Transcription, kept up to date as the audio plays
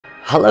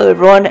Hello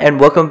everyone and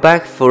welcome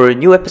back for a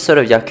new episode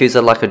of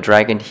Yakuza Like a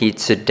Dragon. Here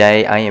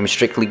today I am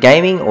Strictly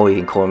Gaming, or you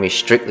can call me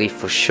Strictly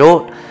for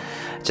short.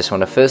 Just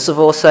want to first of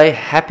all say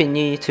Happy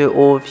New Year to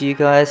all of you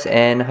guys,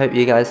 and hope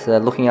you guys are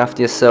looking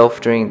after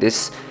yourself during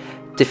this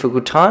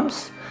difficult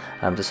times.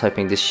 I'm just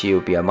hoping this year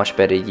will be a much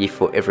better year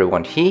for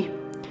everyone here.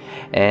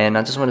 And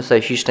I just want to say a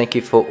huge thank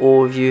you for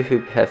all of you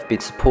who have been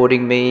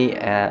supporting me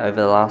over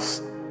the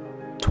last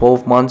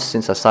 12 months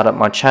since I started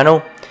my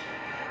channel.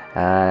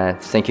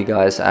 Thank you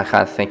guys. I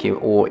can't thank you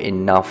all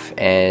enough,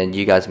 and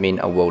you guys mean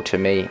a world to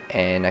me.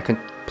 And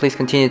please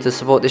continue to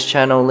support this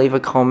channel, leave a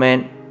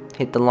comment,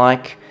 hit the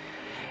like,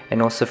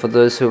 and also for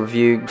those of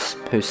you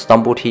who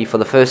stumbled here for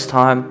the first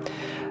time,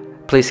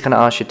 please can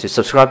I ask you to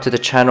subscribe to the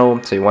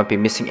channel so you won't be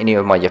missing any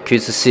of my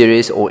Yakuza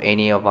series or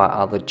any of our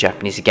other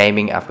Japanese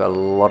gaming. I've got a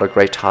lot of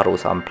great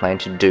titles I'm planning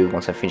to do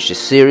once I finish this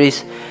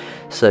series,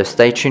 so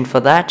stay tuned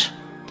for that.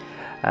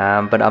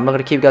 But I'm not going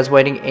to keep you guys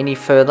waiting any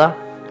further.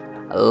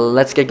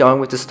 Let's get going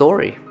with the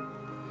story.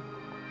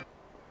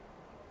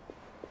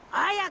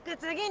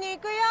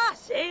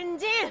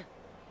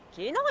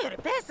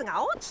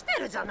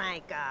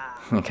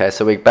 Okay,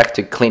 so we're back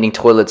to cleaning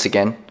toilets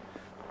again.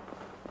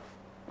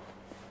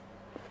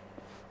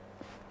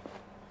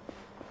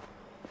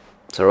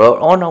 So we're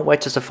on our way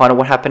just to find out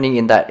what's happening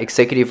in that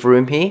executive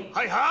room here.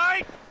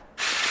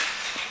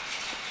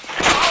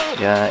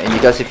 Yeah, and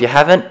you guys, if you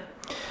haven't,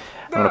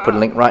 I'm going to put a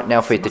link right now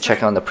for you to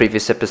check on the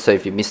previous episode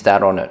if you missed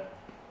out on it.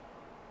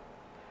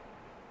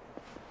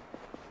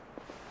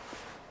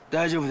 Oh,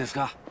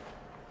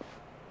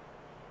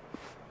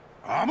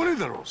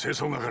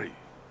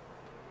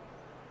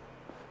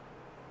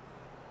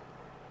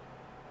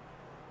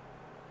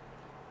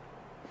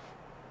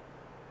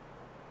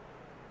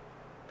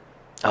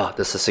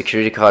 there's a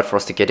security card for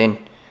us to get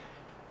in.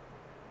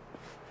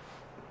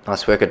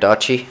 Nice work,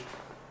 Adachi.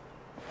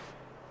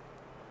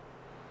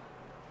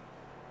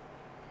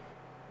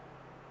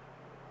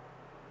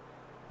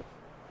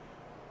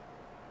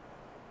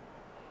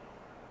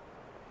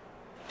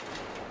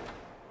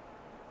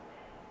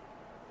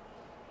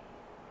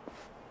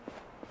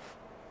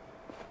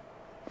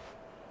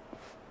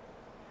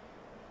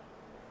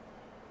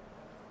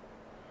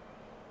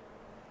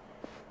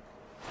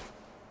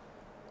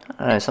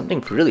 I don't know, something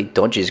really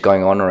dodgy is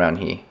going on around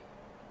here.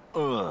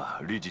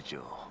 理事長、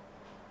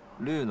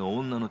例の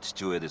女の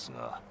父親です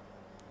が、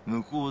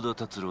向田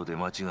達郎で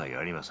間違い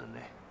ありません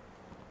ね。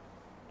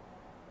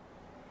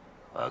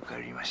わか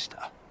りまし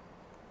た。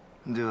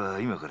では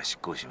今から執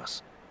行しま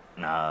す。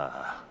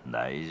ああ、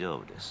大丈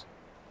夫です。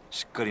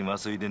しっかり麻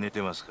酔で寝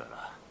てますか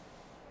ら。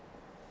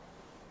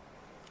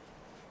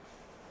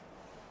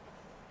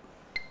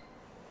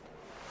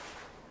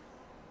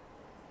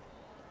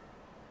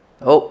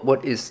Oh,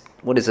 what is it?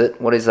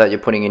 What is that you're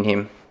putting in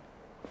him?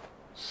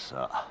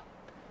 さあ、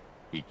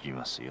行き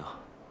ますよ。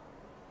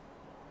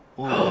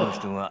多くの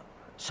人が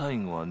最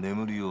後は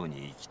眠るよう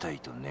に生きたい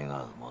と願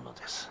うもの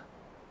です。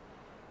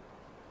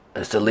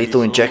It's the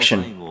lethal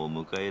injection. 最後を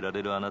迎えら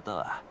れるあなた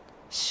は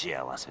幸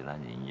せな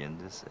人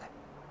間です。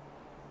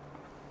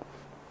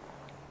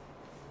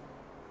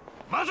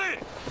待て！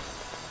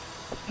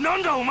な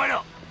んだお前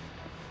ら！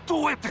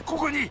どうやってこ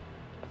こに？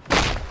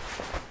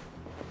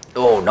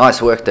 Oh,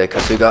 nice work there,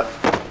 Kasuga.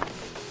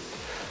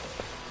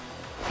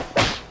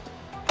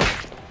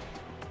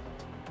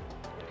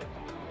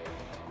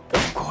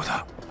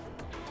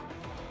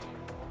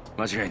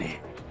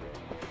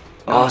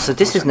 Oh, so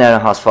this is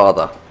Nanoha's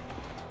father.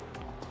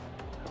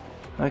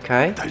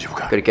 Okay,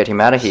 gotta get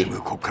him out of here.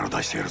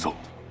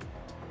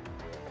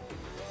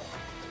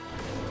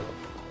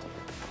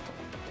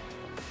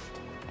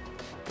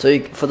 So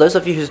for those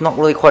of you who's not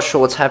really quite sure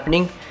what's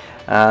happening,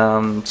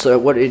 so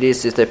what it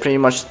is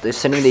they're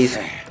sending these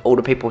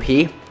older people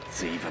here.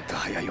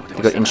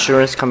 They've got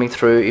insurance coming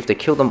through. If they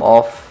kill them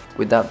off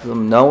without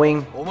them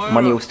knowing,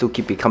 money will still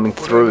keep coming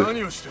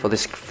through for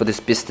this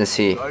business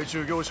here. He's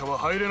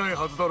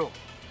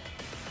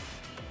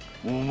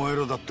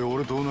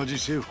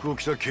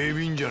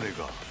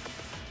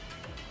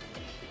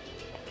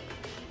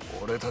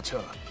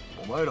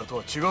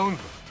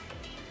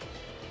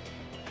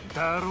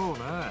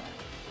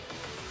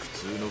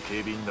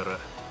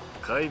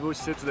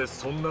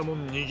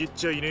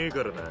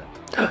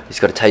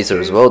got a taser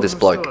as well, this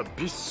bloke.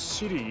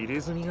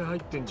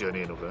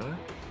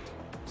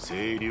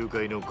 Seiryu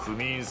会の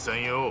組員さ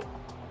んよ。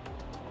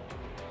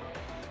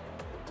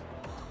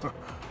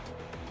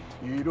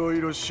いろ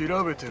いろ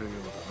調べてるよう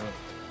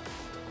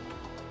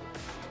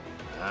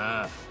だ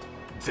な。ああ、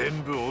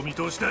全部お見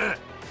通しだ。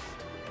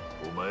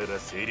お前ら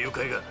Seiryu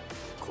会が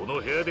この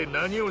部屋で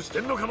何をし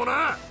てんのかも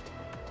な。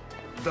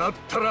だっ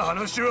たら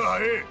話は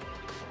早い。て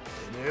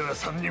めえら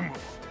3人も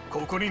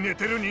ここに寝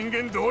てる人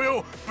間同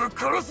様ぶっ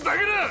殺すだ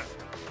けだ。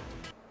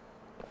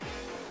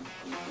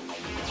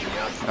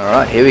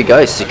 Alright, here we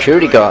go.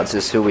 Security guards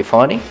is who we're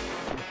finding.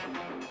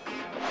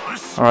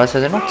 Alright, so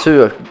they're not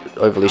too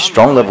overly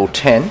strong, level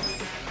 10.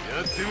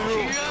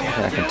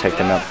 I can take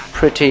them out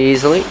pretty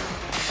easily.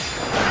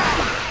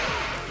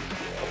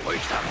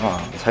 Oh,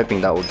 I was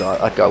hoping that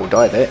guy will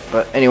die there,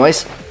 but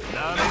anyways.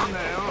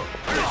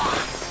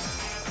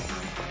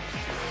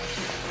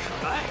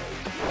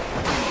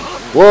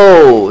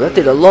 Whoa, that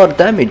did a lot of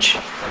damage.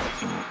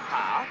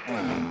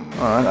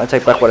 Alright, I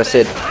take back what I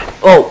said.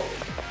 Oh!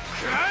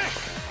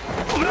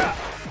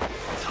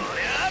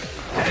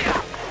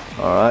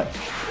 Alright.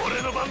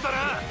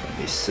 Let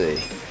me see.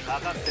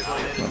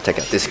 I'm gonna take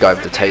out this guy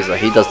with the taser.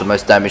 He does the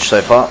most damage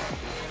so far.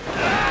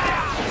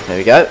 There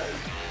we go.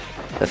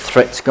 The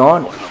threat's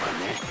gone.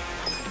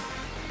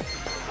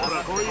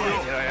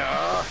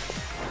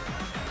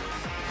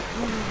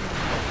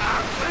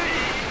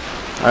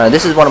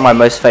 This is one of my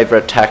most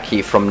favorite attack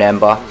here from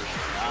Namba.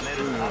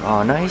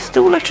 Oh no, he's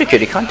still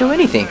electrocuted. He can't do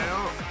anything.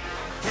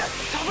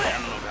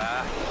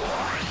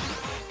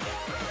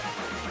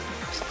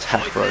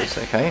 Attack Rose,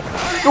 okay.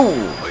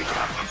 Ooh.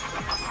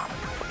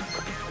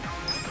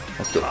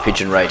 Let's do a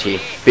pigeon raid here.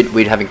 Bit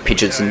weird having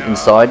pigeons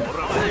inside.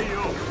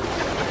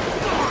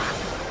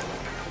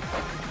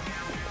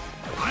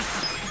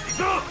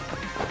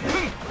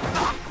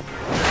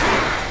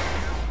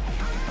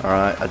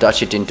 Alright,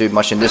 Adachi didn't do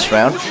much in this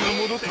round.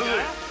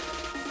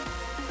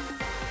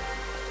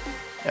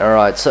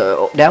 Alright,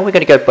 so now we're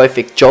going to go both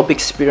job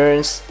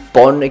experience,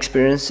 bond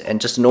experience, and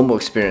just normal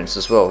experience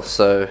as well.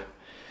 So,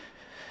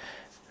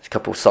 a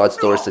couple side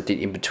stories that I did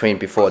in between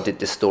before I did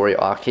this story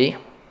arc here.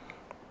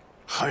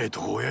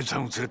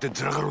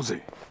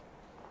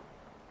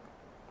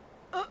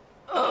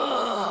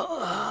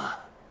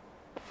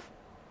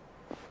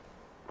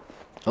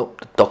 Oh,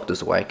 the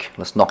doctor's awake.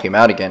 Let's knock him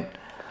out again.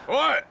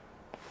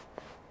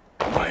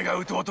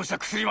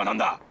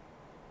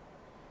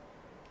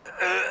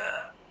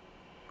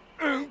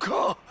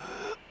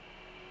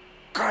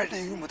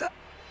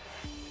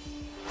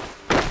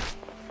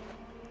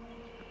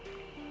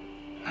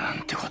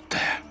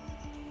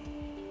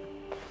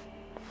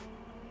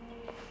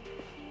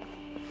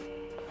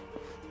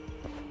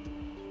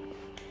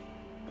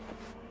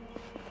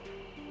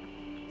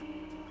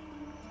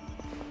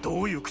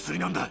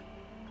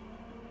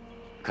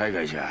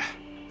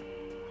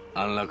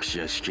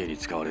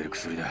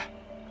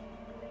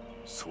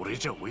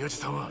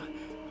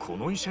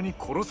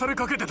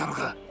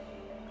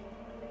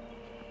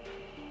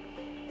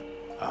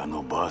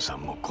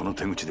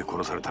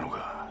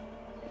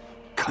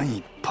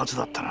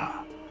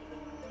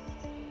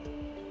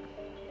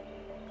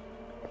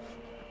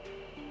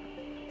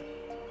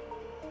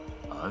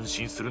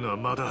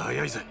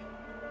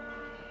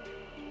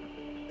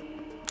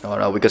 Oh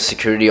no, we got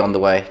security on the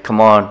way. Come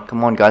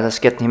on guys, let's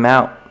get him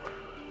out.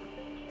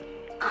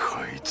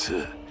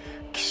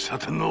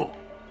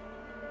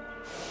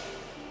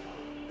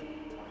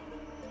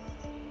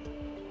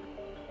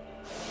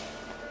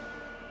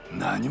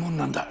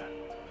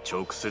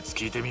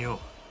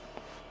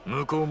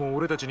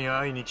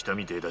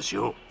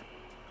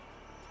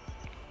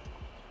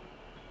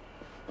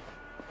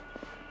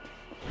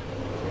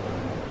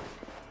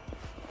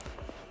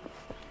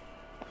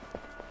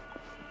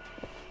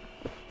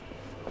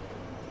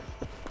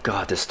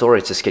 God, the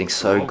story is just getting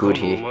so good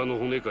here.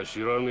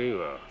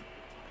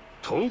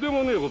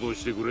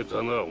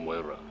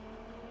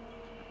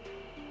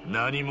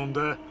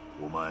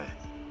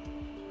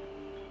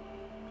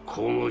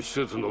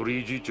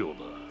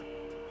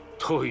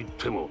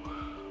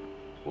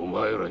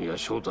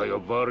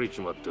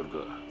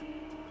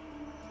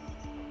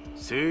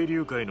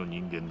 Seiryu kai no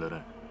ningen da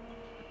na.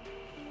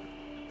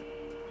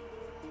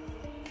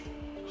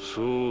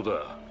 So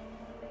da.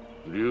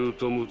 Ryu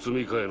to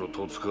Mutsumi kai no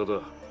Totsuka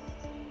da.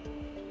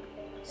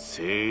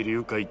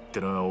 Seiryu kaiって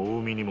のは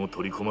大見にも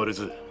取り込まれ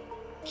ず、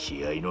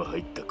気合の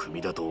入った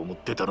組だと思っ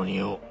てたのに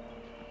よ。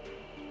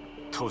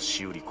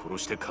年寄り殺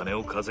して金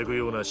を稼ぐ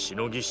ようなし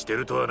のぎして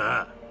るとは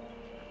な。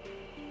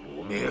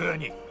おめえら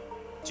に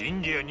仁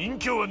義や任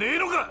侠はねえ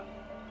のか。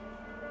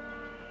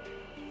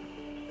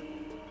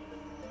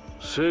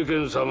世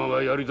間様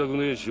がやりたく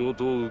ねえ仕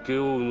事を請け負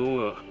う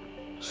のが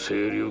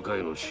清流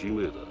会の使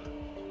命だ。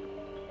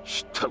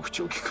知った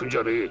口を聞くんじ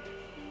ゃねえ。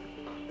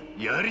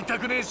やりた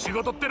くねえ仕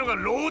事ってのが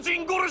老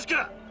人殺し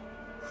か。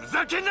ふ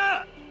ざけん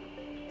な。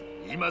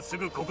今す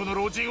ぐここの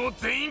老人を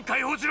全員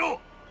解放しろ。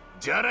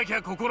じゃなき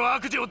ゃここの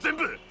悪事を全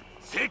部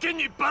世間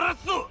にばら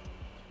すぞ。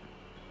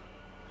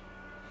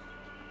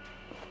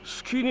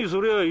好きに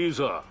そりゃいい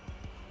さ。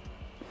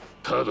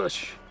ただ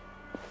し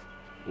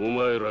お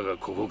前らが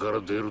ここから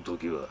出ると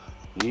きは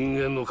人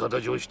間の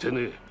形をして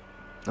ね。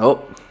Oh,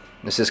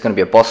 this is going to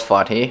be a boss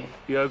fight here.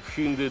 薬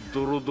品で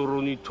ドロド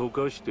ロに溶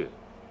かして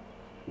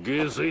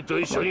下水と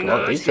一緒に流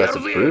God, し these てや guys る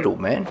are ぜ。 brutal,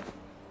 man.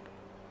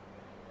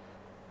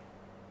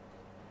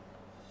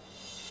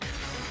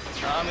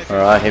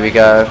 Alright, here we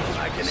go.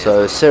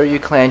 So, Seiryu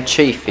clan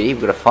chief here,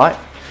 we've got a fight.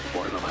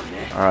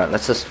 Alright,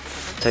 let's just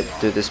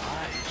do this.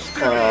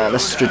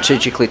 Let's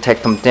strategically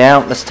take them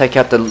down. Let's take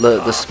out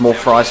the small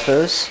fries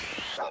first.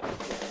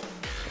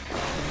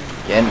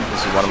 Again,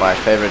 this is one of my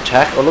favorite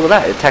attacks. Oh, look at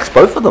that, it attacks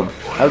both of them.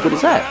 How good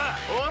is that?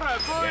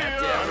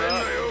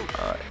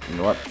 Alright, you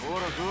know what?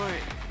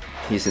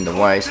 He's in the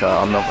way, so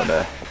I'm not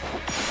gonna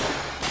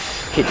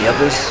hit the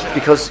others,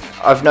 because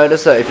I've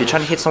noticed that if you're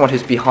trying to hit someone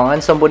who's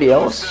behind somebody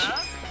else,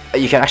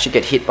 you can actually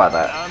get hit by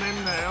that.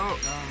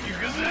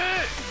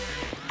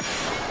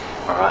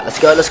 Alright, let's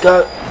go, let's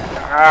go.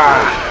 Whoa.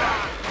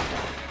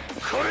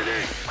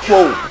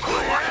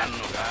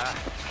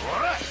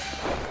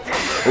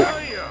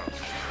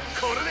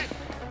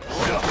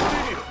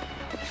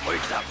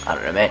 I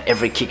don't know, man.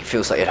 Every kick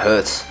feels like it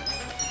hurts.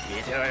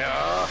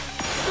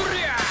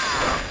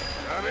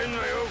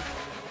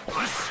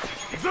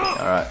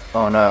 Alright.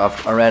 Oh no,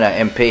 I ran out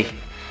of MP.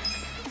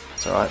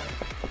 It's alright.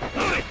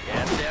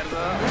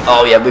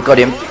 Oh yeah, we got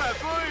him.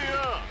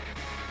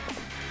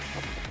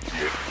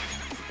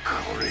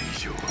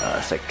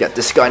 So get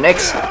this guy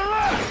next. There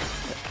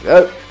we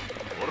go.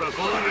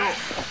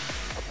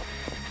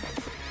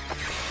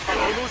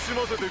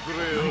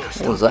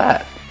 What was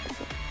that?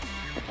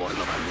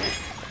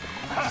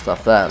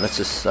 Stuff that. Let's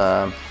just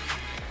yeah,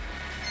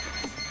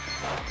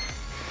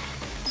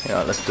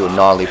 let's do a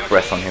gnarly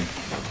breath on him.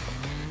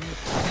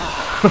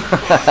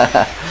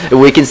 It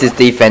weakens his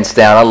defense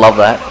down. I love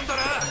that.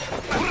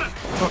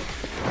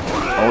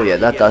 Oh yeah,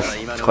 that does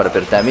quite a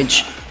bit of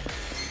damage.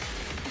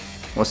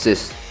 What's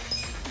this?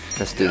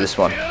 Let's do this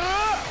one.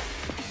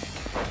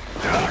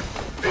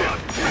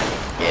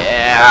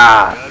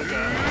 Yeah.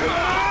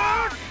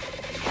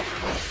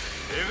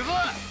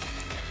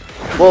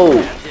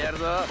 Whoa.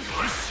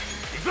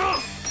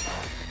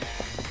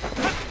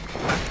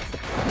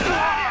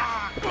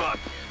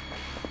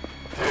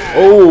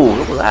 Oh,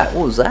 look at that.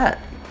 What was that?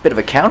 Bit of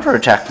a counter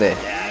attack there.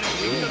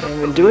 Didn't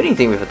even do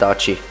anything with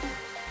Adachi.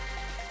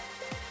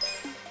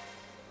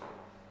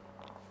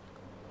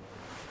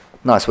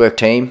 Nice work,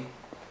 team.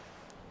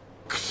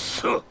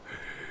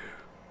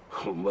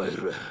 お前ら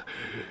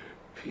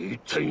一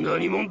体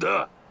何者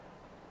だ。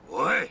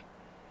おい、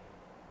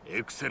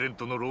エクセレン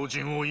トの老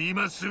人を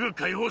今すぐ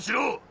解放し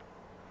ろ。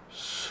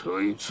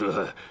そいつ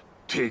は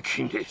で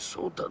きねえ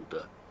相談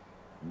だ。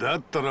だ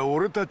ったら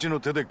俺たちの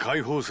手で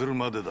解放する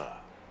までだ。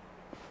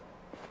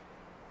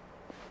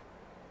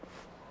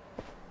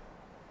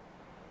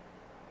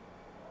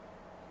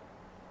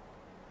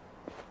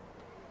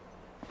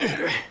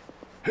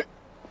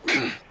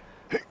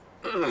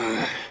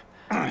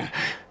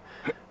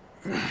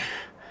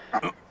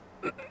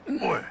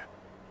おい、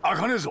開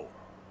かねえぞ。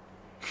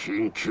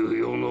緊急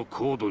用の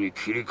コードに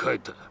切り替え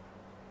た。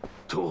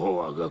ど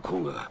うあがこ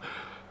うが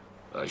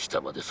明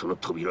日までその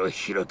扉は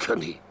開か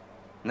ね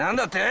え。なん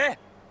だって？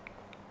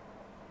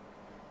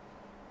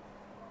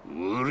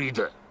無理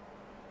だ。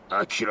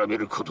諦め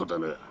ることだ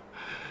な。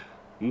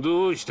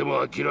どうして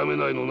も諦め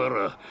ないのな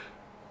ら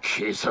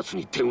警察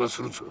に電話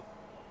するぞ。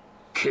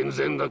健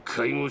全な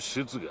介護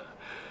施設が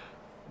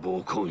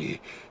暴行に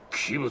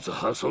器物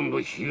破損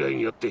の被害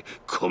に遭って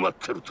困っ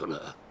てると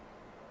な。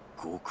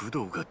極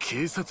道が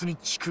警察に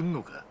チクん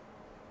のか。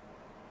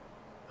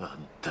あ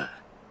んた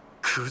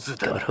クズ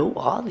だ。 God, who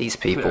are these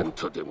people? なん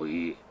とでも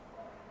いい。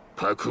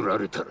パクら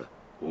れたら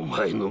お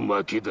前の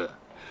負けだ。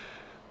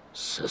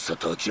さっさ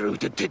と諦め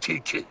て出て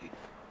いけ。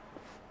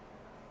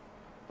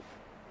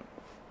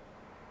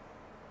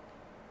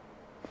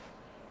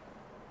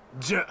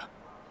じゃあ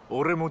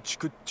俺もチ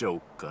クっちゃお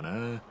っか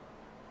な。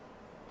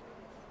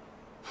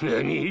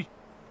何？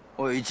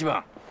おい一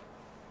番、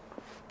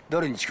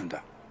誰にチクん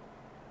だ？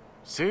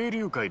清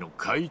流会の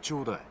会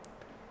長だ。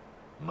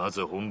ま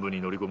ず本部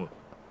に乗り込む。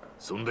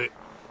そんで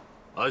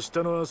明日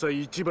の朝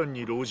一番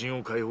に老人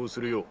を解放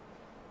するよう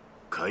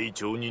会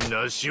長に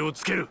梨を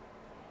つける。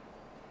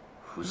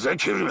ふざ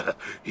けるな。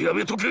や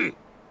めとけ。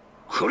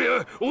これ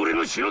は俺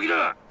のしのぎ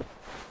だ。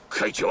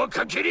会長は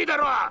関係ねえだ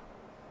ろ。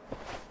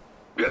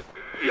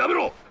やめ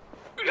ろ。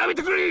やめ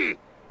てくれ。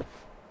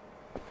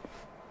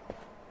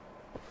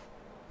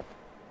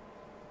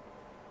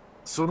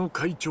その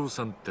会長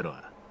さんっての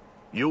は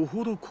よ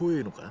ほど怖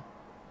えのか？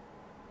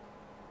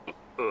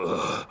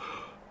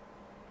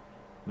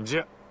じ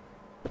ゃ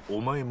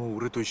お前も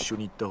俺と一緒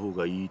に行った方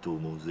がいいと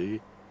思うぜ。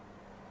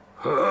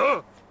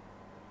はあ？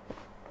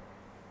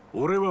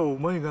俺はお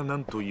前が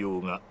何と言お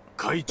うが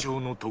会長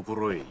のとこ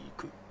ろへ行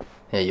く。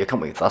Yeah, you're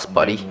coming with us,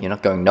 buddy. You're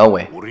not going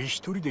nowhere. 俺一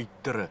人で行っ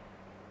たら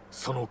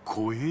その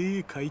怖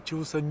え会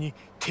長さんに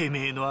て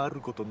めえのあ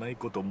ることない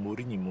こと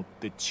森に持っ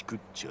てチクっ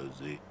ちゃう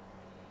ぜ。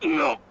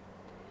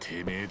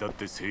てめえだっ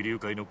て清流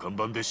会の看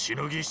板でし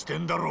のぎして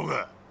んだろう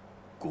が。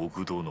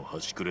極道の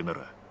端くれな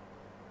ら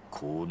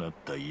こうなっ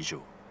た以上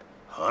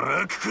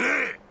腹くく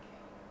れ。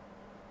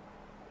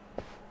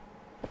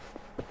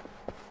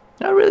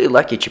 I really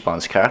like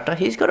Ichiban's character.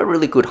 He's got a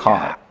really good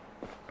heart.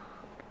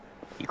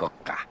 行こっ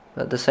か。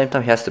 But at the same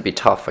time, he has to be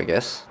tough, I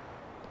guess.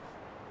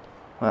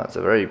 Wow, it's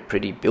a very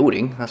pretty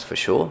building, that's for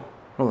sure.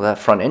 Look at that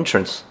front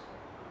entrance.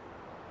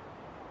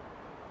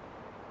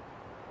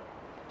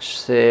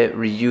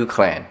 Seiryu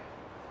clan.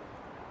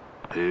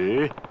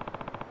 Hey.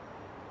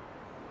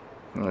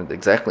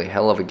 Exactly,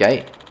 hell of a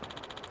gate.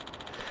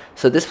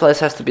 So this place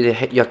has to be the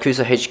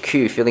Yakuza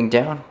HQ. Feeling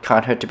down?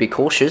 Can't hurt to be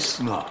cautious.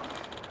 No.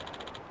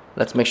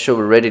 Let's make sure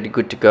we're ready to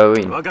good to go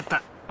in.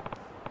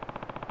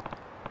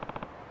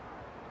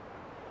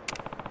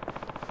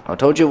 I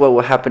told you what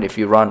will happen if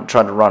you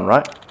try to run,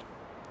 right?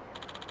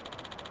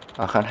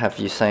 I can't have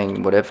you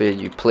saying whatever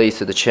you please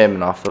to the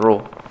chairman after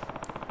all.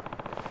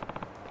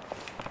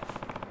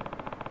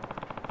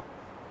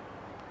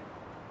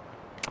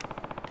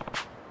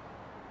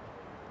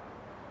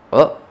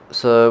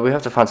 So we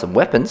have to find some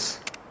weapons.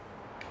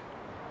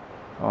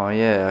 Oh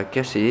yeah, I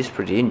guess he is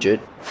pretty injured.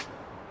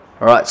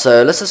 Alright,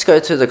 so let's just go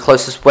to the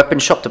closest weapon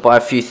shop to buy a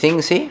few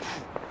things here.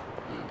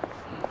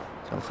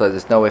 So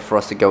there's nowhere for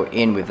us to go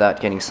in without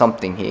getting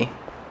something here.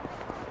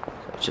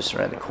 So it's just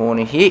around the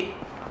corner here.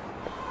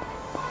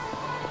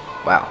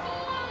 Wow.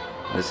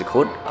 What is it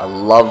called? I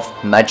love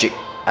magic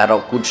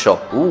adult good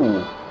shop.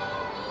 Ooh.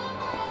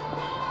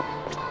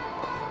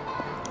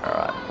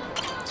 Alright.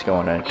 Let's go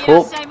on and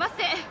talk.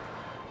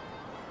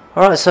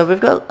 Alright, so we've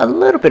got a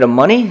little bit of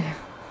money.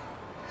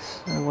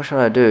 So what should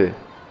I do?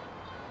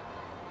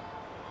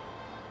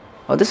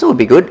 Oh, this will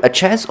be good. A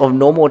chance of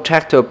normal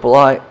attack to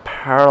apply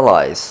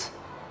paralyze.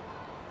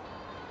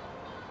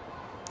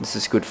 This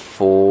is good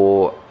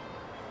for...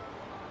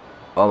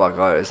 Oh my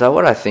god, is that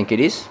what I think it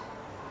is?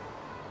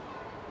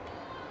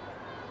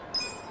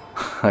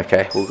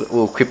 Okay,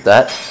 we'll equip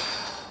that.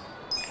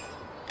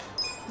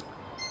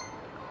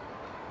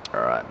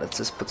 Alright, let's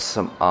just put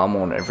some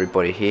armor on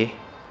everybody here.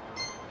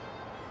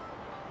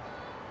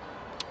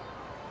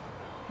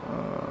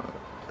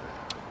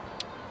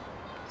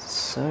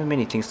 So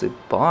many things to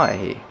buy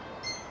here.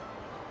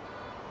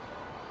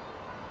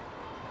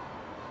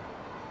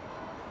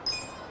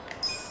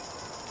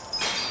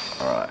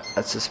 Alright,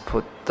 let's just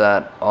put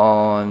that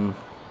on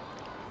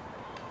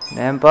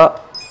Namba.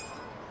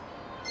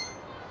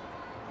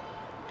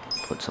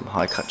 Put some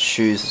high cut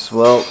shoes as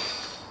well.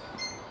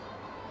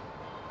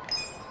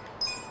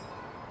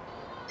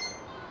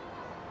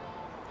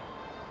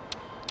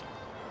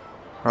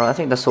 Alright, I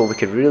think that's all we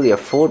could really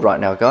afford right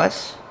now,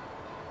 guys.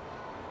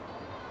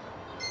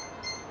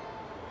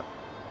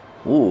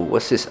 Ooh,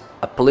 what's this?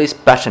 A police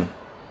baton.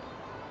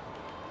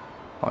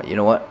 Oh, you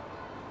know what?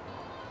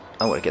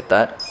 I want to get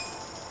that.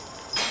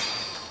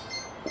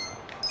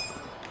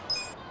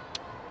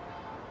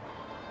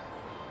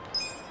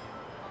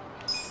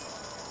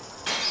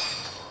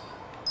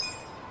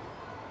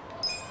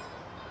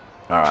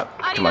 Alright,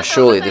 come on,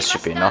 surely this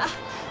should be enough.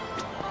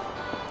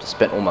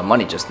 Spent all my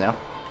money just now.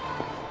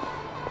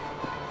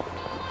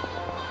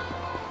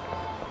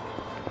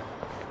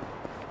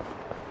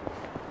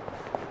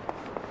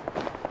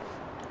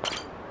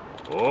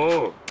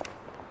 Oh.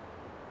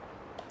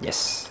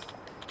 Yes.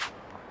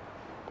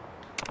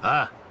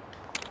 Ah.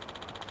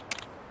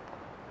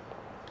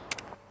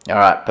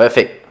 Alright,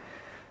 perfect.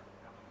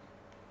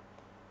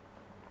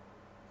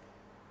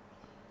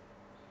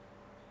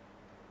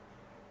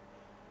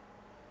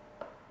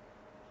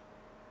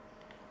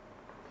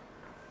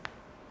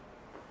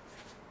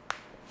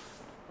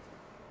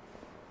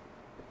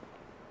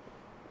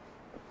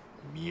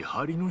見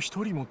張りの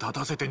一人も立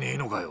たせてねえ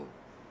のかよ。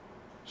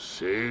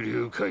清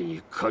流会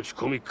に勝ち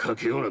込みか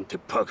けようなんて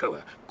バカは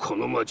こ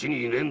の町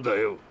にいねえんだ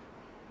よ。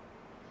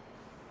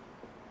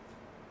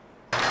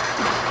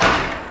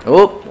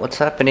Oh, what's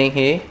happening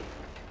here?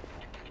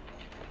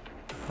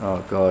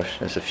 Oh gosh,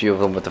 there's a few of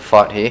them with the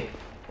fight here.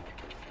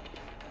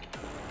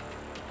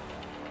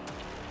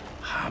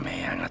 は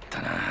めやがっ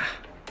たな。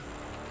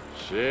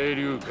清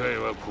流会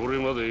はこれ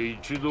まで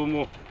一度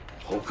も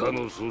他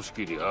の組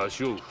織に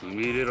足を踏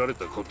み入れられ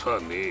たことは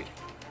ねえ。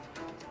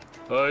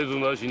合図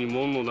なしに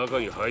門の中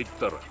に入っ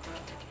たら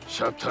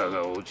シャッター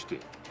が落ちて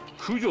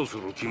駆除す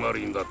る決ま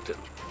りになってる。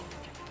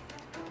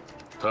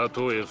た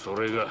とえそ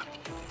れが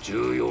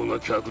重要な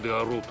客であ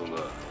ろうとな。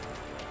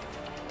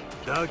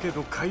だけ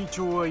ど会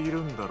長はい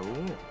るんだろう。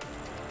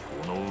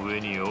この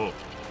上によ。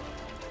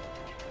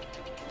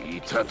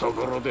いたと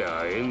ころで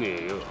会えね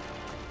えよ。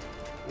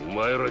お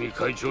前らに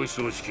会長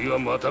室の敷居は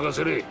またが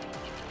せれ。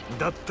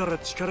だったら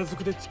力ず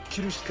くで突っ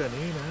切るしかね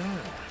えな。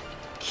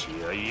気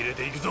合い入れ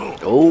ていくぞ。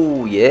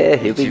Oh yeah,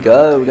 here we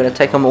go. We're gonna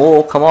take them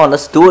all. Come on,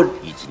 let's do it.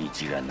 一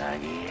日が長え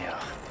よ。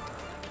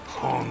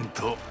ほん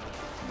と、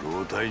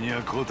老体には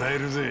応え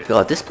るぜ。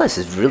 God, this place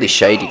is really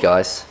shady,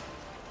 guys.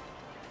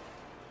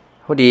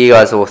 What do you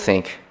guys all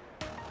think?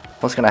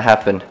 What's gonna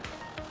happen?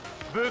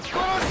 A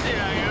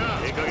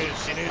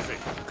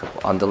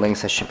couple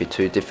underlings, that should be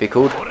too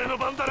difficult.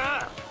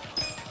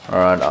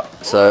 Alright,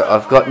 so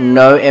I've got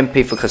no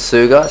MP for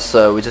Kasuga,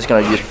 so we're just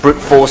gonna use brute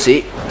force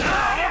here.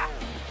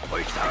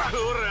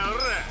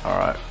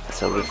 Alright,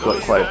 so we've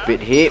got quite a bit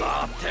here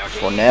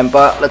for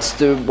Namba. Let's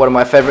do one of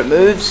my favorite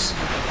moves.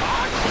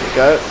 Here we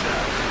go.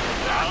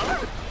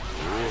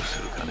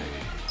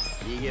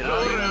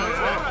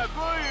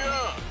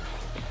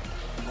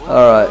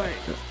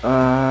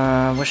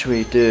 Alright, what should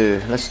we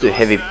do? Let's do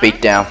heavy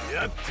beatdown.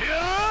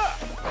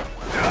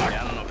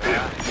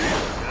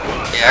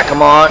 Yeah,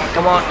 come on,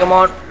 come on, come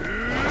on.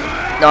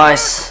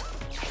 Nice.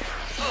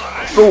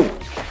 Boom.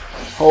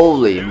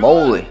 Holy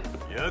moly.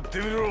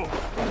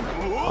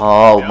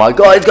 Oh my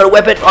god, he's got a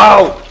weapon.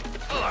 Oh.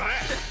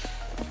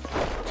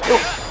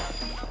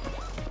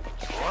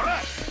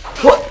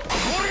 What?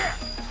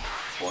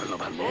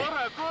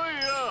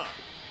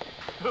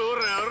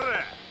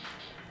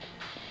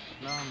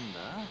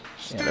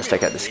 Yeah, let's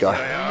take out this guy.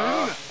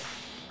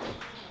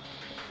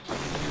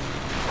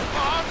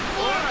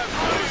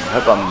 I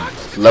hope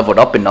I'm leveled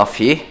up enough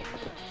here.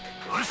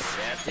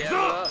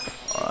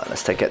 Alright,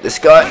 let's take out this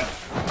guy.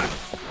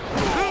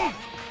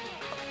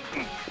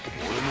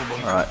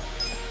 Alright.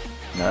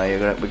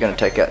 No, we're gonna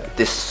take out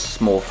this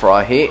small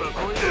fry here.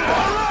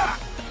 There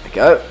we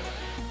go.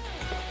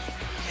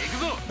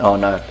 Oh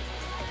no.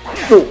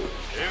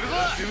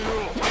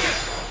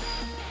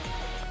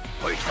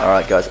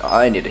 Alright guys,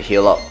 I need to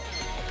heal up.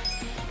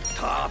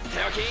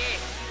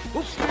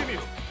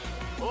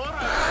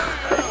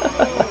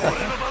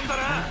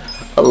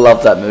 I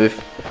love that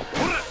move.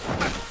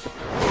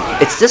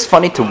 It's just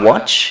funny to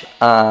watch.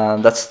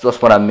 That's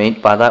what I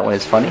meant by that when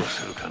it's funny.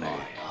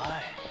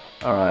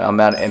 Alright, I'm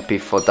out of MP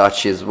for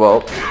Adachi as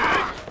well.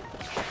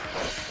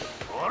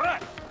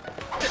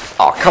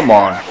 Oh, come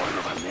on.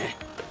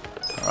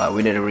 Alright,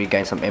 we need to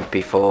regain some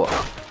MP for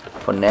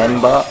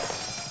Nanba.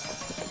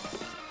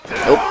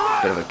 Oh,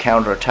 bit of a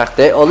counter attack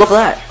there. Oh, look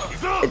at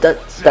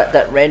that.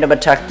 That random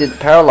attack did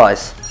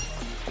paralyze.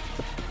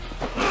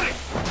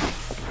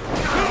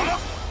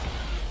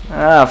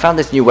 I found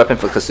this new weapon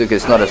for Kasuga.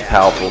 It's not as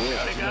powerful.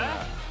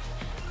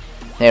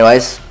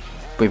 Anyways,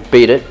 we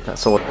beat it.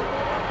 That's all.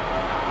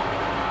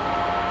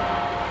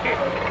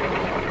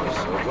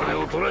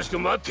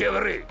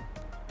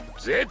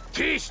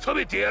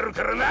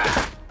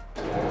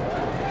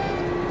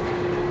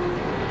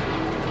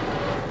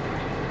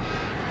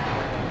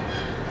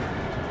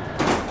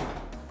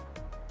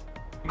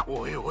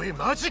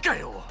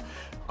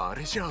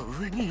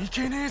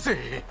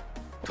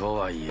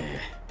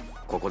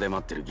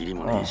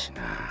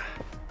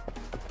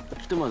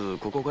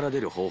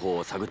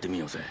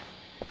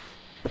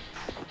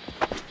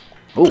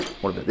 Oh,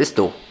 what about this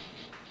door?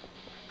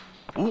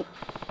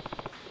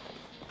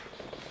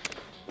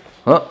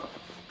 Huh?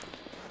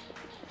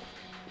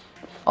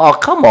 Oh,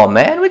 come on,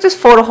 man. We just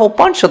fought a whole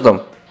bunch of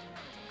them.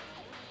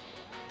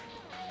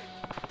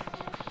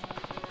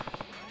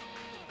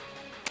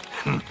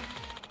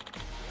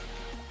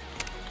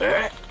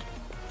 Yeah,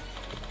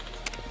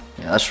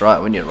 that's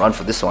right. We need to run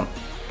for this one.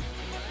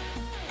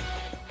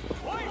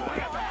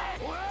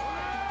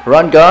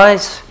 Run,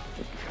 guys.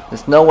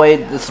 There's no way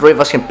the three of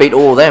us can beat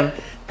all of them.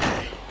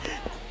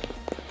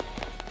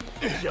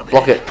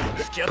 Block it.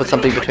 Put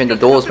something between the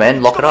doors,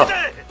 man. Lock it up.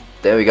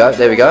 There we go.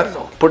 There we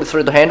go. Put it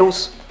through the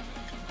handles.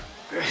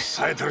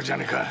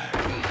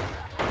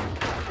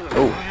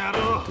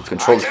 Oh, this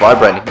control's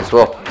vibrating as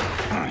well.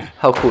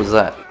 How cool is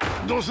that?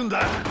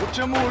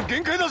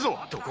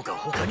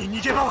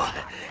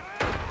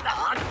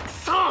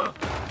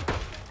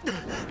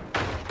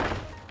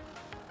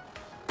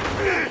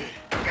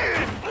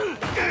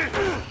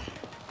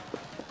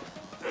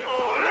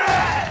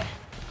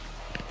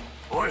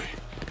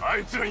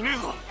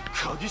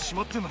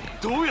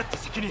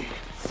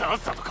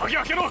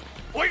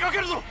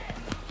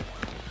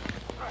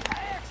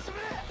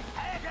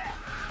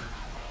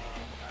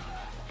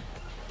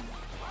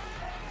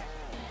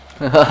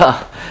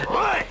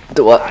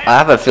 I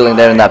have a feeling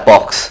they're in that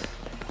box.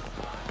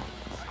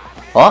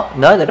 Oh,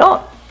 no, they're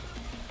not.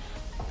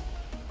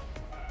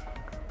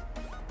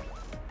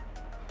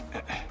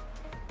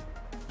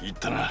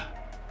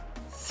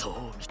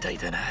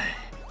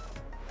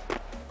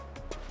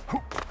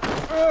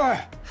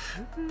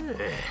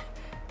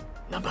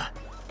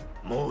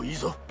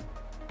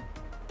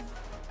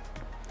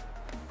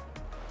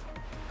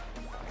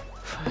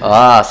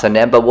 Ah, so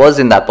Namba was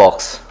in that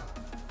box.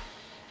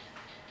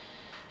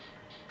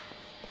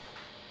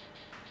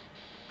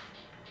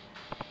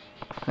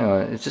 Hang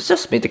on, it's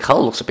just me, the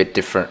color looks a bit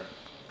different.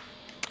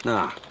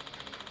 Nah.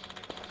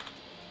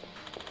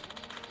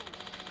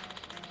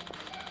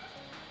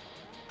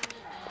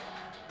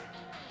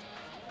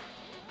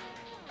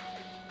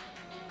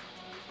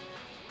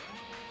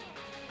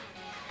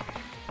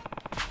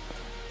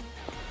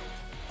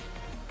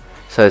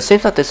 So it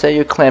seems like the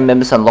Seiryu clan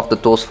members unlock the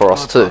doors for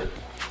us too.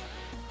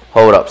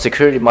 Hold up,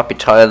 security might be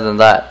tighter than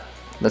that.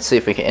 Let's see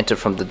if we can enter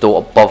from the door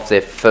above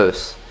there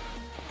first.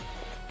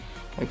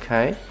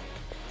 Okay.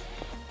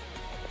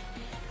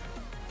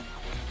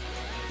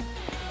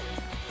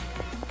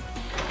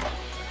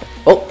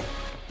 Oh!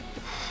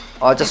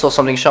 I just saw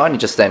something shiny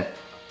just then.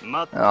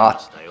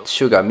 Ah,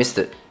 sugar, I missed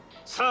it.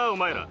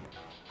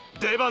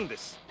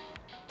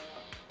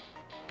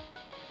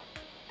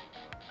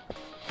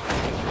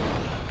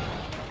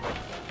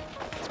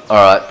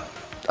 Alright,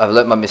 I've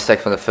learnt my mistake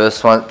from the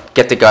first one.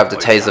 Get the guy with the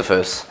taser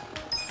first.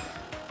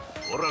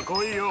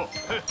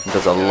 It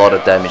does a lot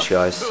of damage,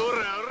 guys.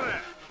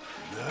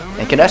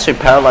 And can actually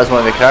paralyze one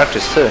of the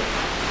characters too.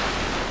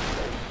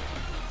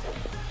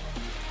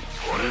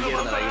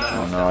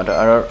 Oh no, I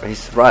don't,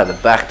 he's right at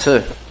the back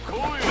too.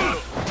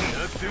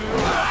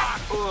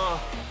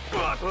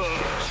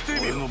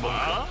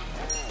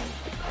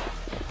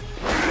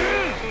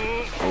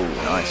 Oh,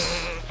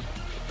 nice.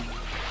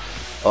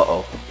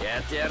 Uh-oh.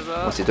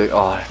 What's he doing?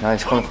 Oh, no,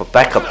 he's calling for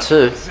backup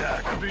too.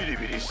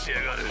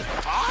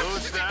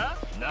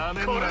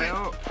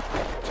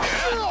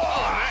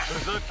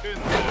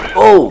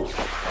 Oh!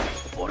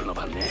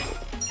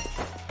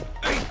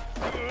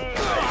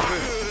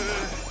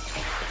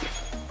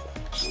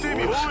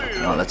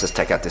 No, let's just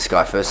take out this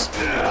guy first.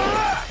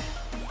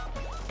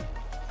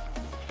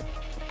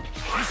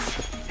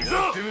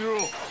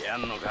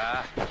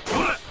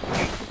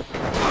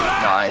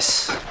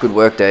 Nice. Good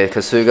work there,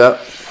 Kasuga.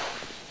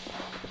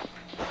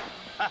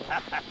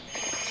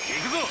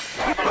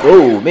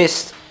 Oh,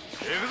 missed.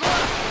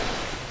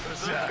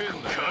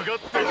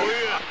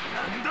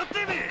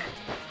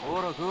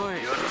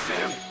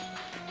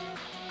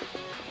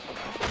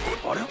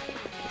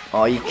 Oh,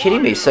 are you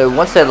kidding me? So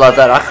once they're like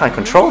that, I can't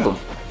control them.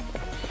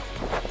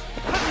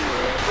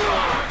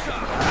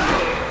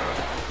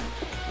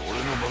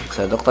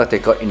 So it looked like they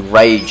got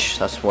enraged.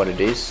 That's what it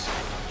is.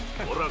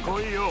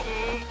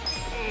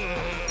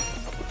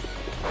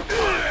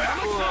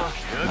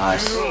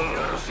 Nice.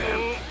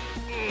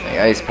 There you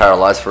go, he's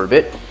paralyzed for a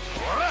bit.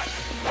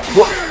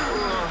 Whoa.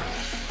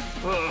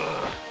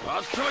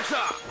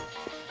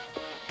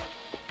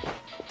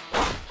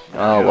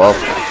 Oh well,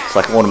 it's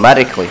like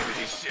automatically.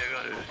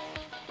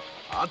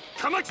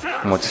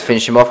 And we'll just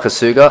finish him off,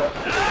 Kasuga.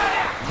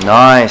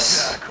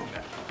 Nice.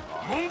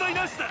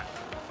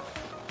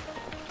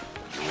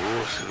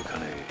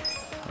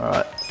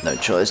 Alright, no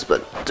choice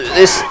but do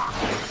this.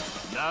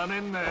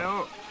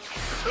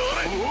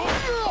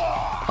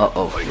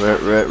 Uh-oh,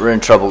 we're in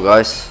trouble,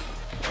 guys.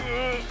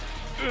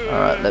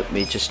 Alright, let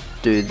me just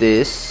do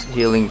this.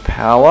 Healing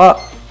power.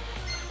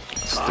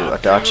 Let's do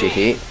Adachi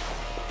here.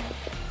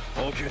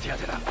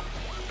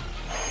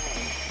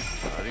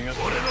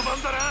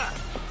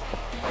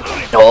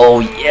 Oh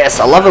yes,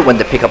 I love it when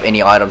they pick up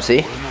any items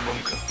here.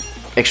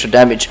 Extra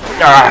damage.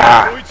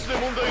 Ah!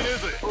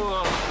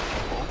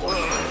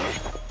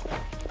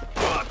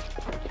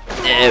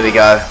 There we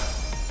go.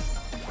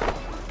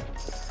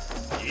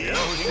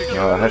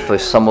 Hopefully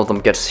some of them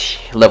gets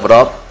leveled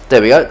up.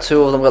 There we go,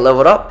 2 of them got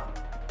leveled up.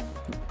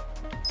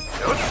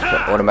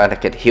 Got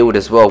automatic get healed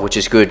as well, which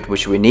is good,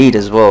 which we need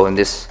as well in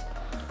this.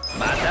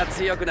 Hang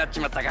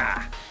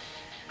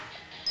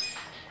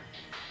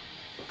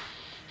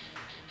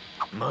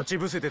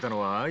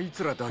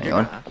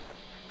on.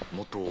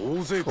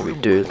 Before we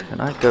do,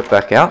 can I go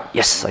back out?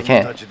 Yes, I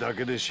can. A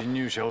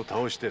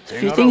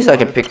few things I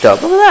can pick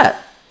up. Look at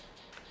that!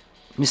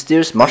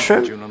 Mysterious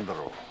mushroom?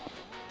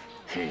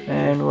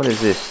 And what is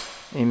this?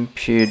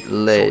 Impured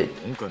lead.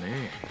 I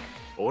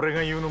don't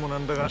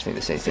think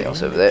there's anything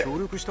else over there.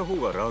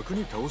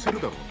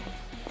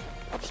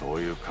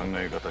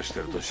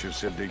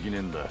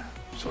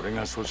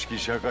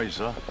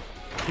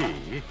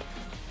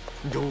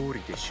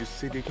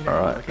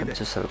 Alright, let's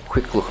just have a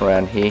quick look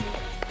around here.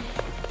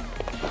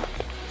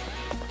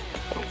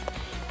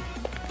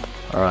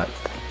 Alright,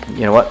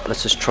 you know what?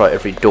 Let's just try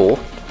every door.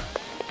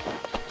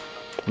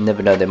 You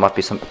never know, there might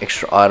be some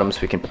extra items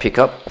we can pick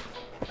up.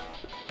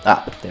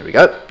 Ah, there we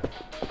go.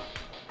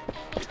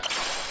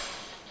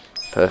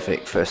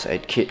 Perfect, first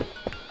aid kit.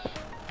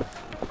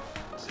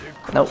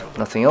 Nope,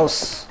 nothing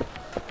else.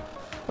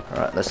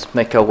 Alright, let's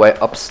make our way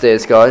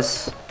upstairs,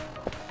 guys.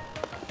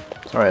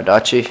 Sorry,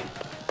 Adachi.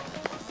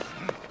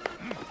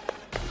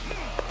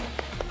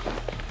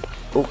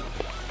 Oh.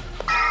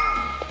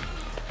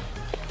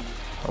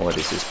 Oh, what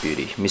is this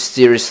beauty?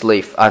 Mysterious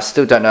leaf. I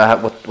still don't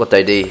know what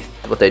they do.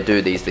 What they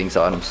do, these things,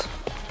 items.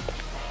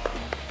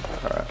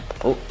 Alright.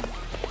 Oh.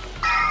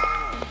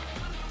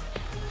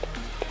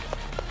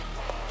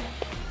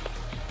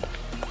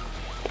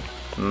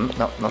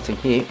 No, nothing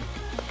here.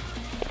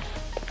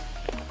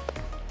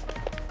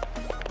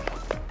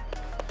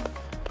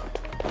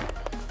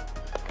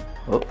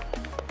 Oh.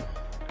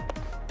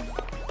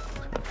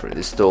 Through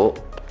this door.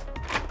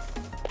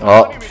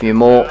 Oh, a few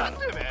more.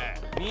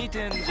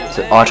 There's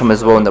an item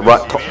as well in the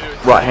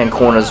right hand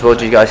corner as well.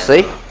 Do you guys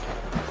see?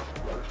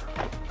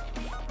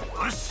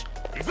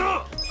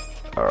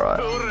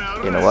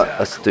 Alright. You know what?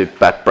 Let's do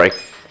bat break.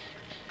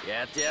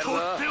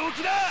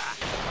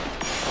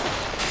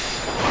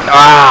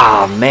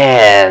 Ah,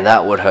 man,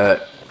 that would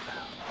hurt.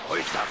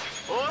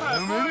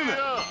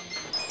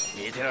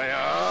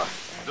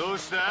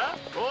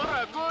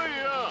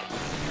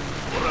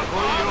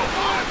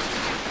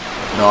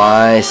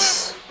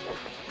 Nice.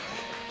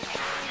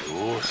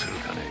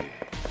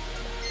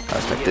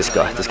 Let's take this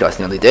guy. This guy's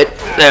nearly dead.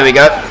 There we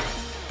go.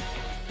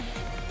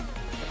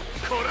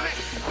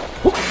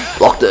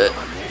 Blocked it.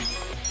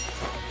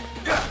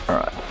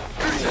 Alright.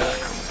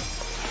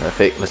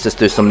 Perfect. Let's just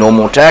do some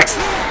normal attacks.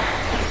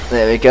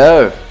 There we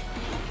go.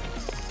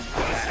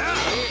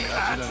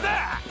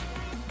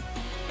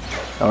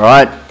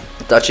 Alright.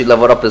 Adachi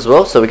leveled up as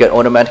well, so we get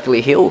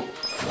automatically heal.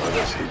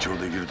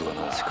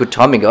 It's good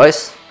timing,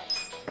 guys.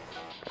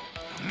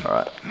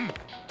 Alright.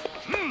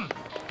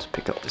 Let's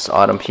pick up this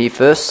item here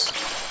first.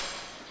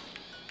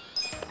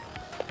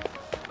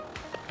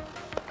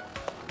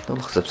 That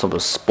looks like some sort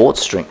of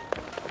sports drink.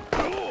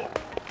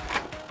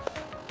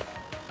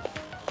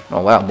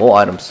 Oh wow, more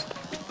items.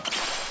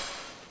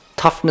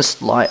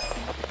 Toughness light.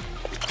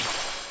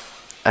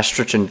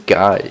 Estrogen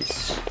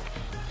guys.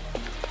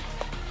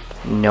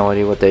 No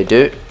idea what they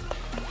do.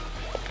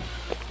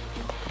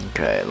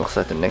 Okay, it looks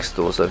like the next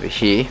door's over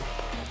here.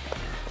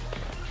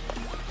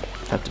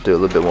 Have to do a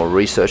little bit more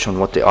research on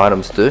what the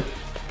items do.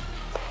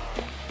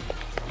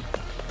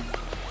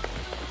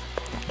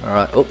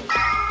 Alright, oh.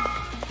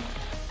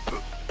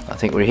 I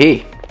think we're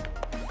here.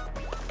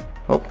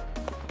 Oh,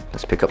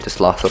 let's pick up this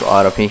last little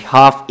item here.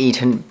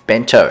 Half-eaten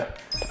bento.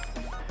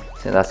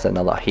 So that's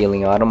another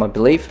healing item, I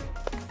believe.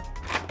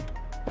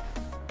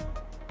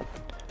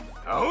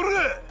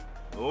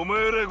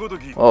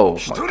 Oh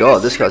my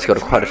god, this guy's got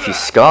quite a few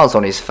scars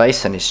on his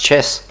face and his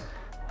chest.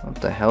 What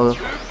the hell?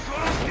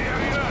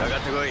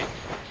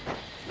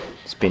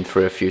 It's been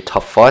through a few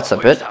tough fights,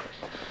 I bet.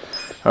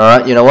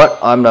 Alright, you know what?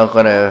 I'm not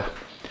gonna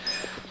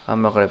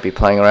be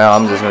playing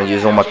around. I'm just gonna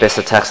use all my best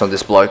attacks on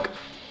this bloke.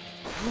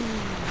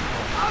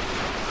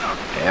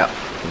 Yeah,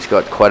 he's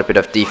got quite a bit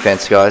of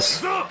defense,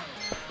 guys. You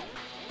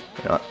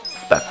know what?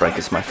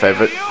 Backbreaker's my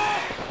favorite.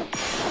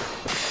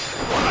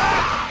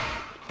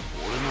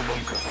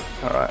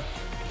 Alright.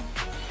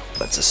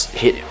 Let's just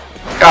hit him.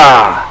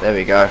 Ah! There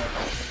we go.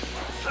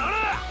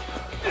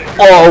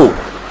 Oh!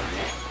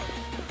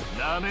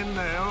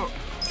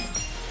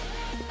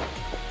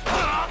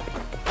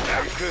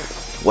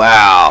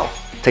 Wow.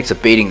 Takes a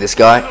beating, this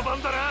guy.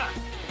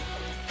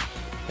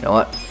 You know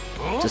what?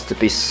 Just to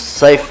be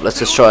safe, let's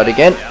just try it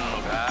again.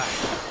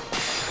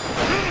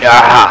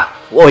 Ah!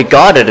 Oh, he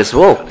got it as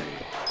well.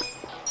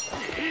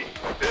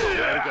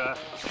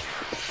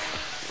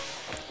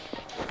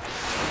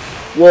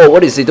 Whoa,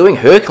 what is he doing?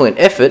 Herculean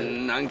effort?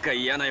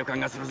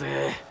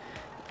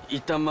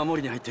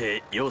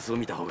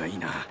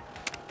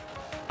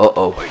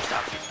 Uh-oh.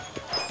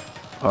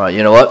 Alright,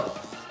 you know what?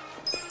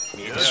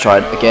 Let's try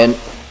it again.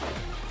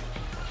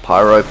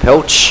 Pyro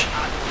Pelch.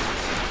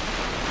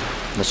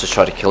 Let's just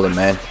try to kill him,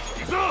 man.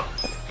 You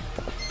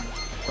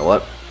know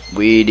what?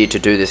 We need to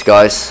do this,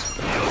 guys.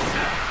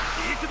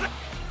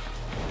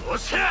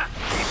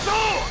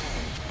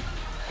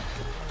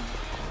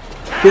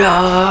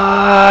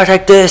 Yeah,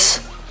 take this.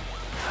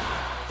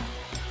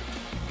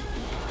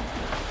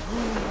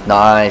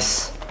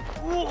 Nice.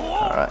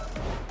 Alright.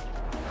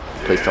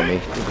 Please tell me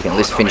we can at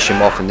least finish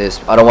him off in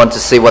this. I don't want to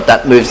see what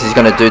that moves is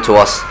going to do to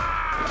us.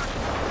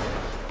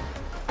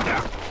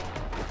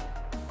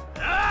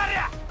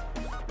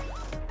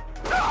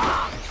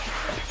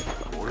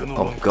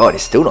 Oh god,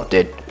 he's still not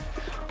dead.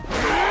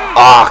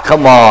 Ah,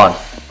 come on.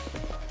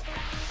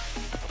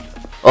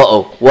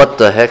 Uh-oh, what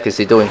the heck is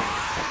he doing?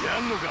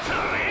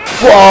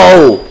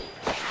 Whoa!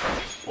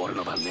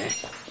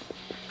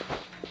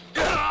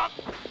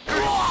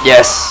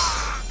 Yes!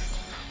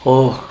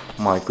 Oh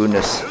my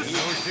goodness.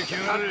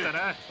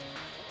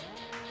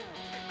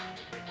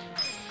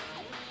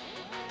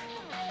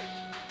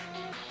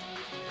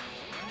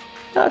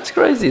 That's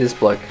crazy, this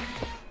bloke.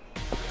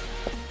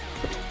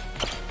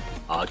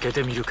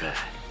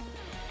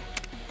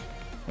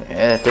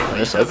 Yeah, definitely.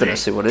 Let's open it and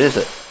see what it is.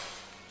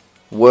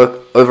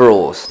 Work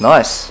overalls.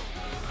 Nice.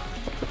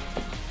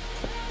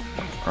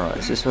 Alright,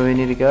 is this where we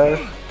need to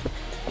go?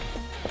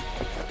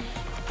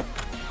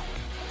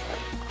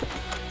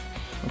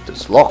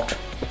 It's locked.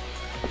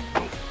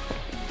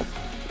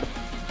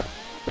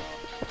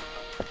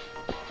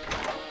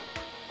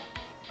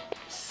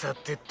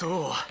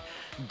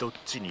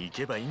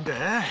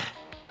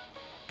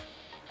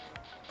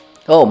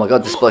 Oh my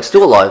god, this bloke's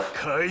still alive.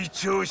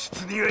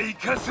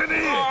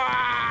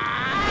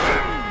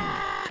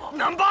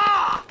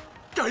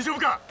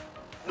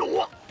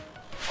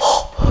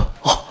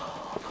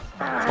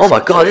 Oh my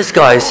god, this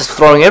guy is just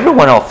throwing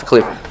everyone off the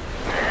cliff.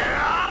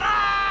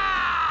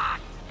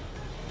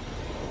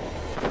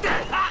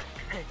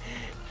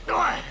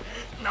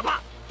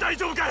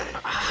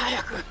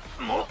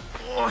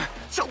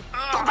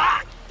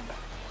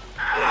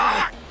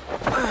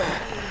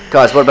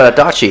 Guys, what about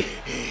Adachi?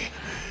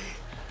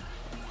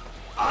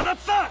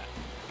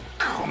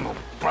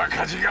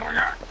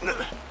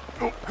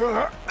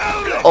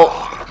 Oh.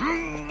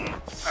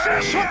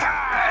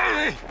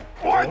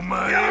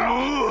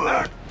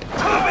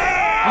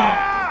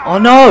 Oh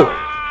no!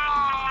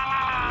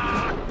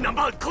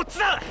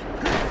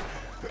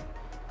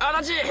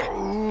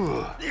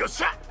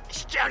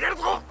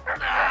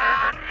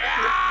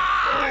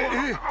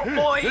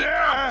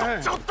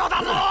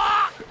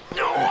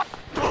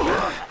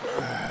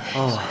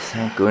 Oh,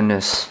 thank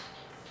goodness.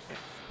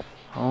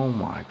 Oh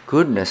my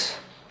goodness.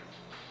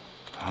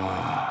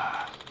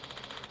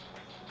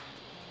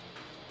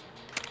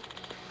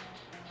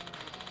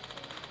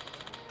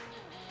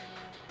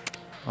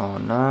 Oh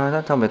no,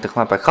 don't tell me to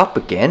climb back up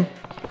again.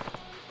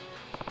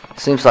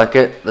 Seems like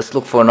it. Let's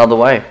look for another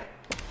way.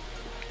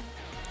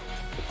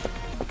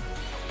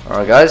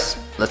 Alright guys,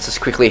 let's just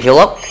quickly heal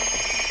up.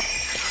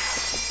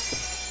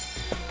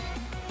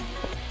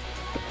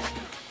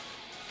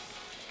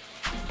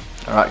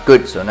 Alright,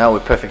 good. So now we're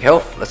perfect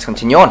health. Let's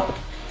continue on.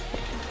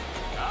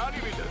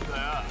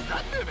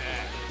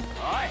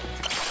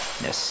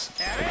 Yes,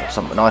 pick up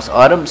some nice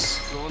items.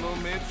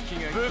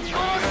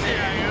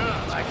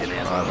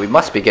 Alright, we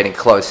must be getting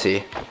close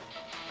here.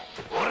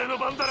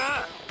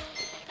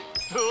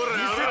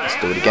 Let's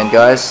do it again,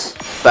 guys.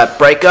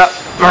 Backbreaker.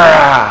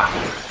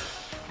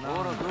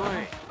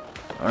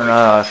 I don't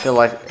know, I feel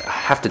like I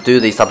have to do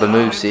these type of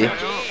moves here.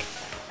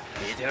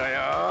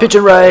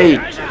 Pigeon Ray!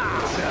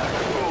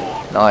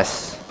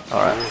 Nice.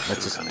 Alright,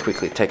 let's just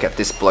quickly take out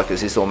this bloke as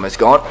he's almost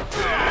gone.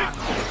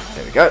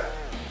 There we go.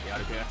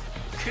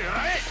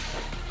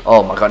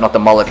 Oh my god, not the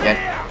mullet again.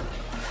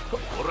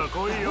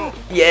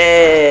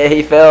 Yeah,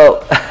 he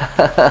fell.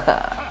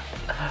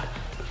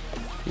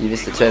 You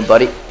missed the turn,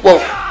 buddy. Whoa.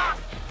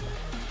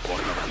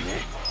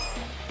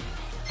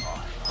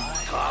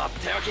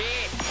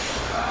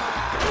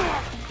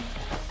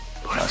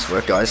 Nice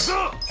work, guys.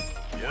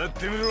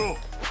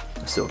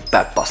 Let's do a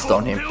back bust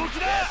on him.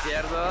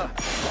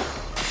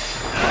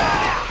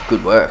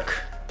 Good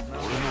work.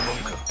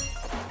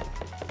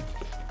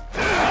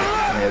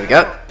 There we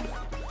go.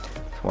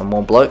 One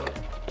more bloke.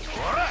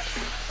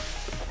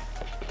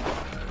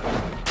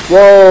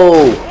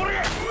 Whoa!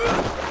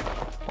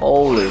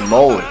 Holy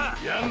moly.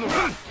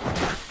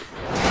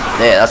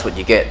 There, that's what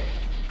you get.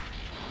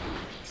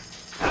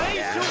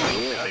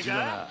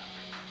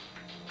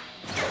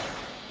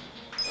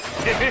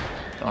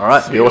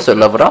 Alright, we also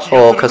leveled up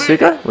for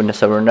Kasuga,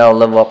 so we're now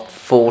level up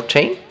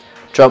 14.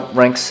 Jump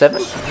rank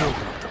 7.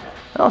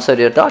 Also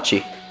the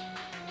Adachi.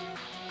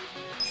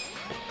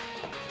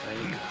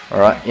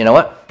 Alright, you know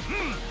what?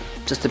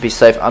 Just to be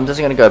safe, I'm just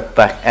going to go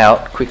back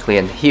out quickly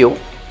and heal.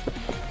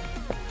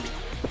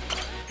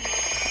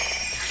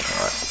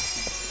 Alright,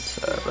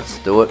 so let's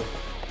do it.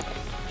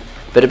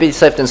 Better be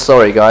safe than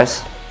sorry,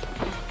 guys.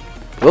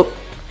 Whoop.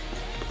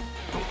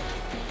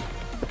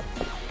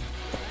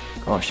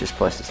 Gosh, this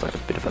place is like a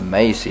bit of a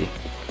maze here.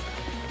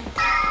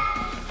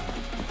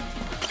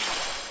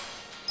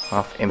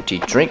 Half empty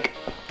drink.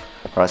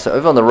 Alright, so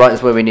over on the right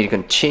is where we need to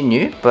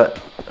continue,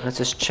 but let's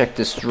just check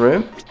this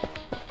room.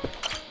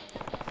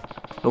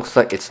 Looks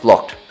like it's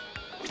locked.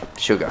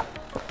 Sugar.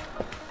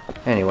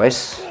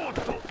 Anyways.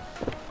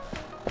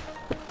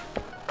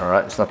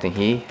 Alright, there's nothing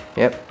here.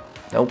 Yep.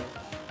 Nope.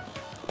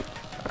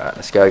 Alright,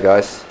 let's go,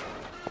 guys.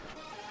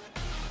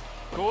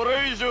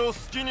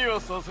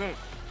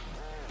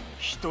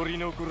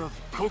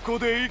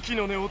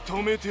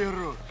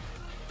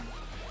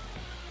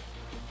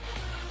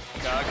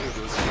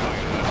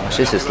 Gosh,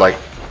 this is like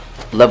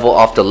level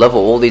after level,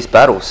 all these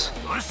battles.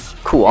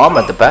 Cool armor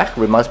at the back,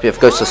 reminds me of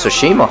Ghost of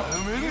Tsushima.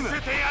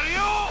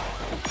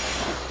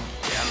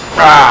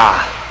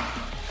 Ah!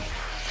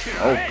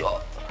 Oh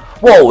god.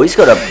 Whoa, he's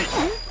got a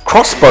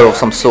crossbow of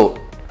some sort.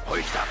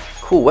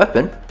 Cool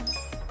weapon.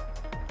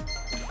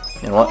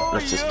 You know what,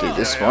 let's just do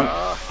this one.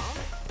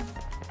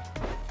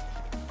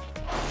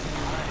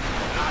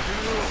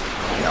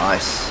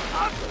 Nice.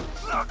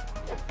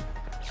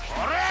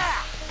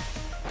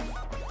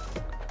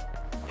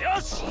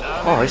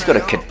 Oh, he's got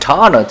a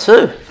katana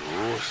too.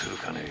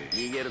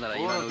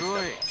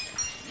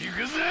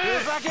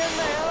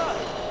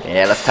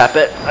 Yeah, let's tap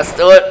it. Let's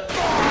do it.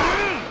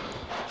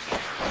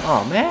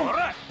 Oh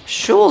man.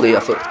 Surely I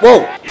thought.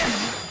 Whoa.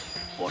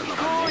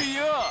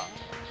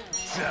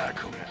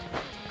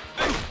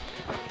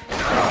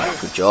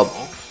 Good job.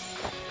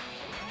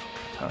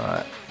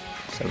 Alright.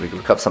 So we can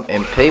pick up some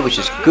MP, which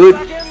is good.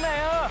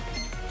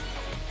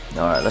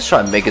 Alright, let's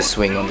try a mega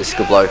swing on this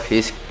good bloke.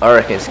 I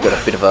reckon he's got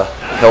a bit of a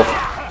health.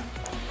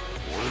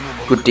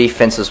 Good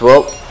defense as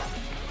well.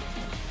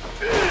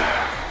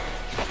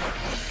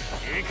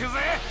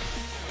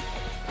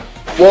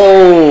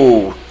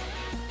 Whoa!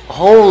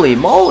 Holy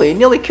moly, he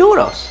nearly killed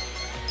us.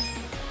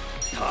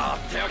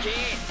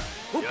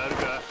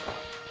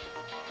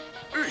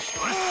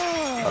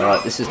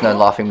 Alright, this is no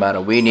laughing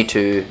matter. We need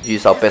to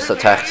use our best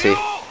attacks here.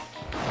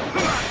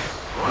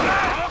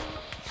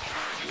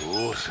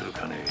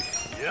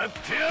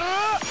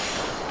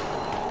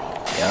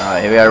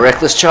 Alright, here we go.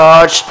 Reckless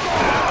charge.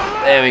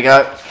 There we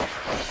go.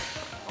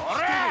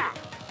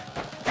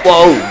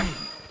 Whoa!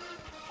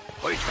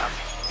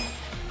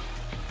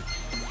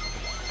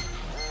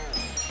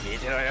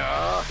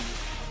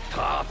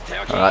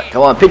 Alright,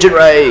 come on, pigeon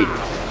raid!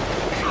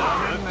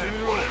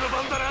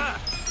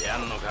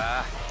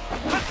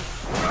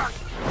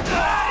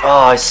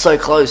 Oh, it's so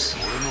close.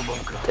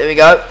 There we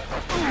go.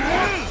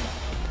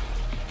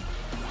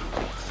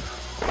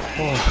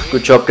 Oh,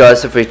 good job,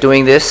 guys, if we're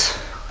doing this.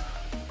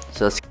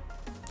 So let's...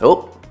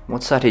 Oh,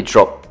 what's that he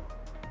dropped?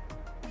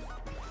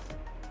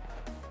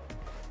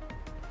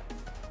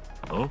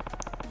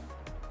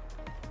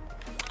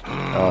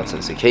 Oh,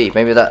 it's a key.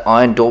 Maybe that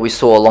iron door we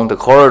saw along the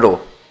corridor.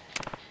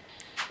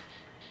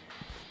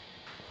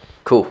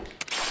 Cool.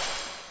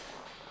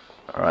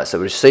 Alright, so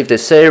we received the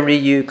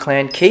Seiryu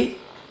clan key.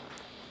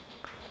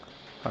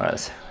 Alright,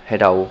 let's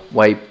head our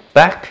way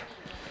back.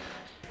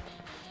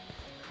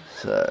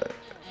 So,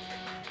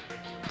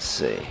 let's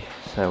see.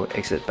 So we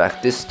exit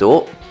back this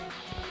door.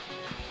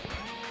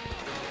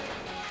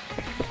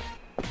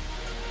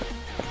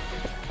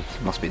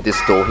 It must be this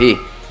door here.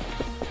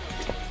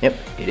 Yep,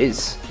 it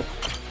is.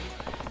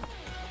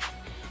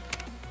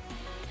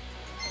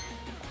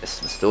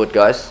 Yes, let's do it,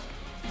 guys.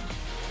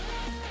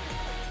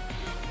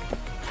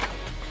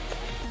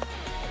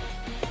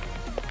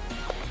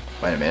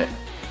 Wait a minute.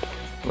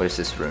 What is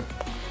this room?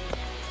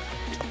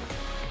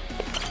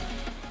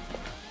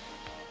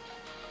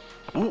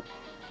 Ooh.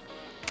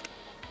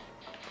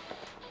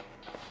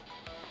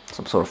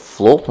 Some sort of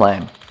floor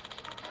plan.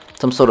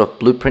 Some sort of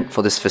blueprint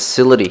for this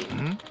facility.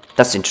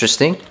 That's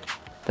interesting.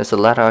 There's a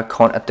ladder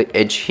icon at the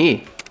edge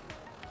here.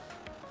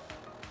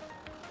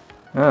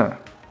 Huh.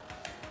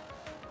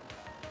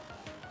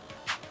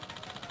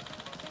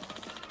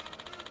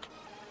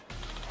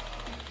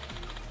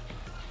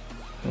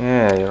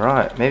 Yeah, you're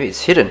right. Maybe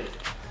it's hidden.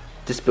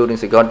 This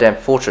building's a goddamn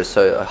fortress,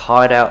 so a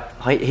hideout,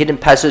 hidden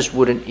passage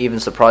wouldn't even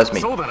surprise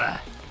me.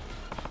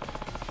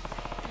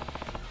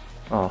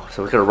 Oh,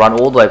 so we're gonna run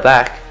all the way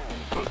back.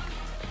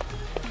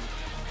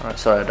 Alright,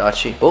 sorry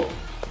Adachi. Oh!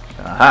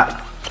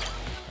 Aha!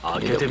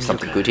 There'll be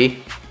something good here.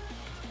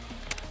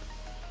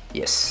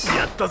 Yes.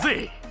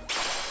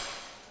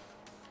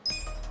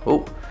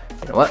 Oh,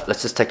 you know what?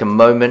 Let's just take a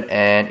moment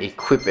and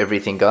equip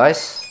everything,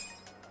 guys.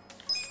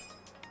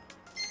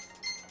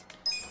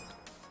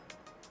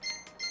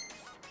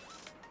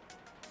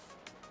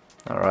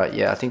 Alright,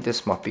 yeah, I think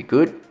this might be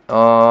good.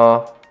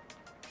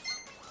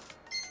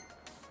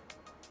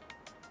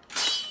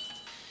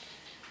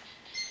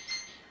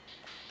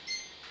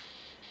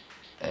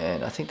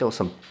 And I think there were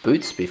some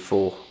boots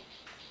before.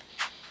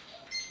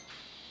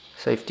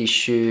 Safety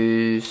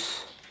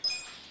shoes.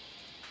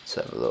 Let's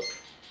have a look.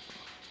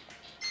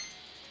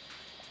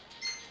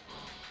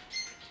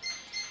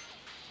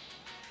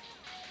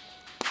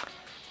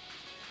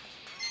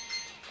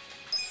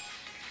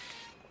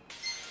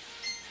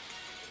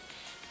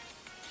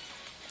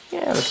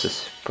 Yeah, let's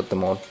just put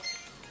them on.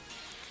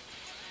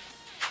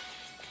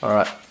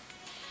 Alright.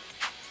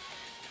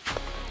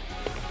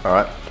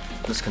 Alright,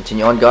 let's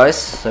continue on, guys.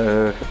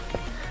 So,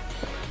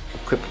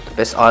 equip the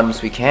best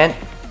items we can.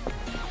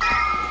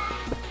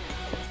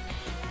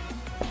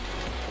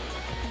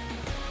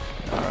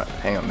 Alright,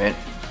 hang on a minute.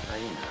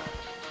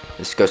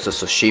 This goes to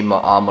Tsushima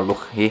armor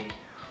look here.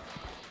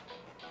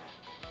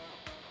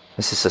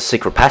 This is a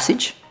secret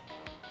passage.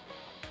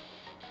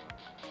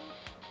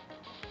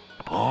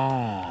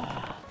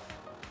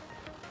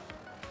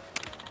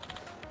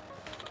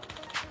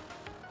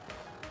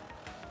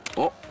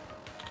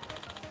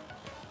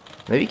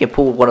 Maybe you can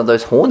pull one of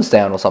those horns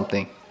down or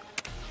something.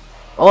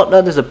 Oh no,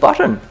 there's a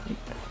button.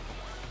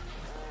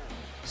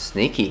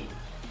 Sneaky.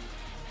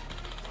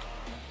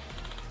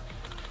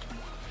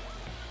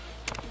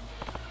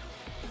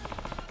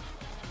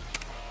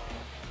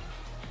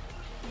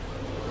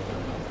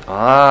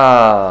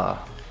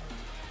 Ah.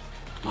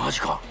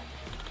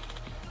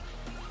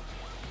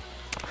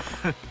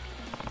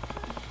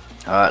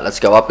 Alright, let's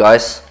go up,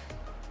 guys.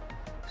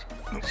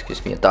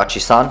 Excuse me,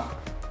 Adachi-san.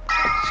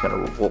 Just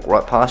gonna walk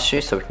right past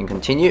you so we can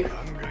continue.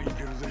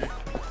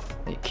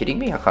 Are you kidding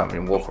me? I can't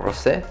even walk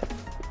across there.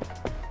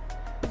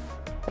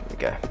 Here we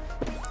go.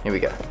 Here we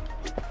go.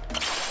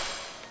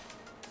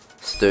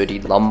 Sturdy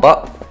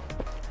lumber.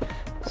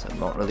 So I'm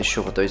not really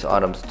sure what those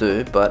items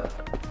do, but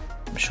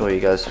I'm sure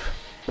you guys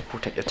will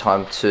take your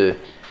time to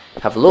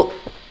have a look.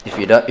 If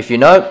you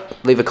know,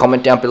 leave a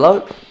comment down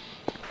below.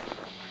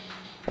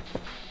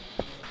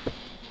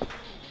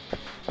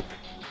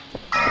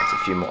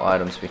 A few more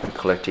items we can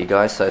collect here,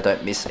 guys, so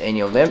don't miss any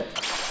of them.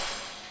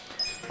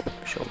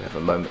 I'm sure we have a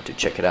moment to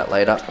check it out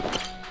later.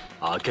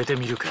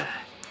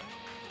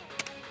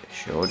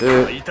 Sure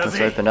do. Let's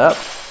open up.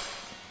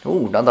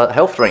 Oh, another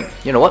health ring.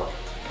 You know what?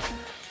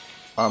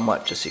 I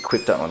might just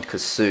equip that on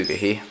Kasuga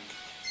here.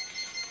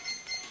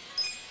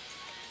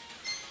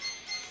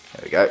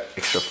 There we go.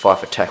 Extra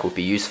 5 attack would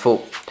be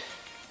useful.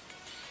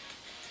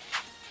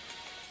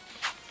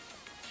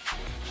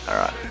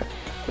 Alright.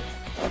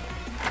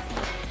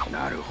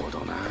 なるほ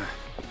どな。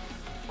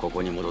こ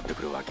こに戻って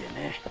くるわけ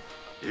ね。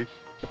え、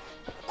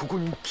ここ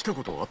に来た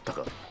ことあった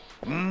か。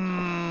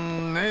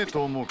ねえ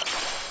と思う。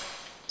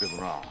で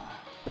もな。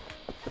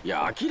い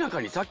や、明ら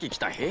かにさっき来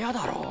た部屋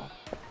だろ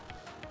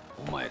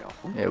う。お前ら。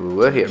Yeah, we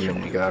were here a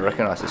minute ago. I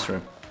recognize this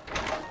room.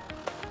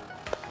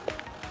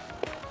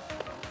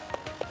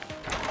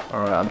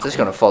 Alright, I'm just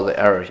gonna follow the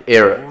arrow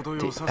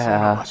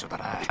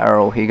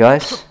here,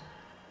 guys.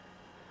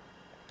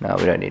 No,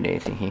 we don't need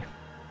anything here.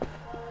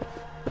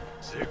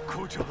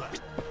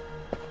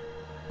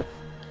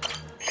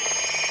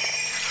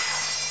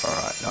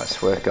 Alright,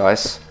 nice work,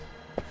 guys.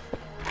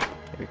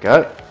 Here we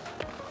go.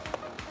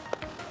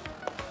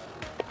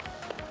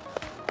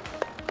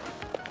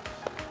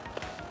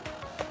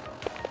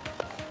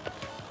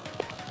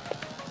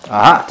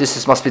 Aha,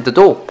 must be the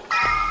door.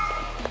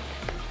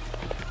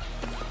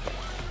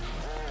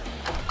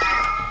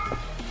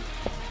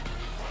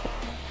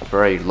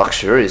 Very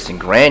luxurious and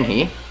grand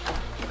here.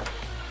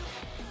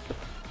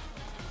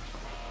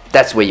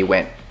 That's where you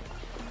went.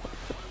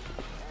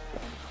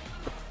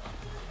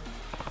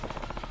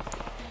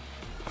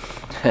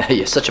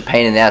 You're such a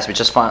pain in the ass. We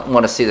just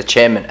want to see the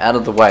chairman out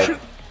of the way.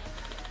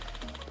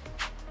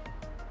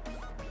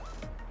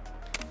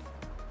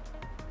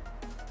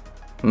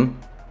 Hmm?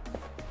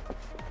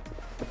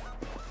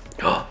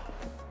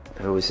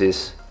 Who is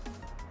this?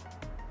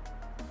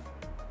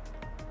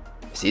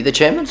 Is he the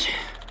chairman?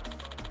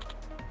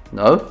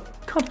 No?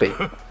 Can't be.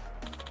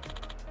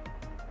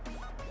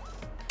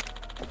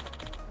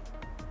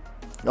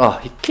 Oh,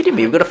 you're kidding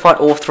me. We've got to fight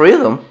all three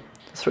of them.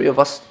 The three of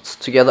us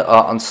together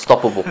are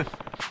unstoppable.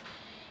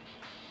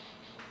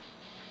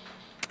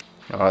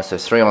 Alright, so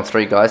 3 on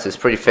 3, guys. It's a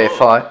pretty fair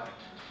fight.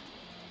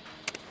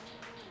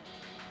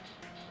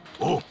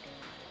 Oh.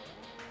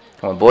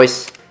 Come on,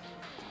 boys.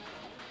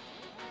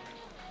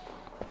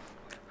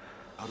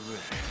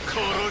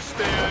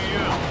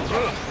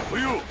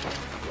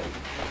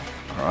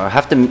 I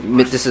have to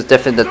admit, this is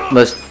definitely the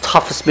most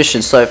toughest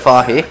mission so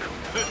far here.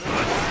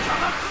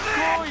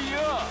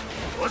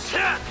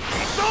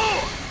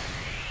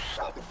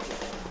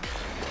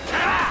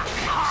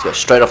 Let's go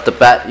straight off the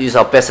bat, use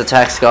our best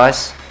attacks,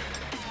 guys.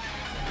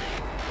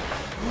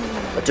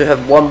 I do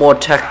have one more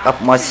attack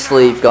up my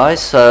sleeve, guys,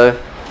 so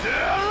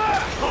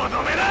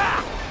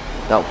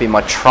that'll be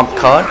my trump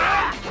card.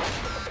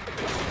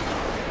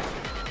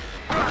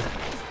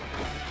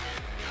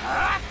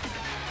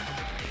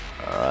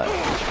 Alright.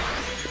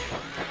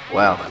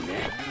 Wow.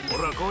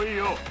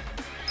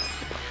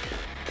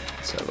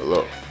 Let's have a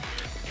look.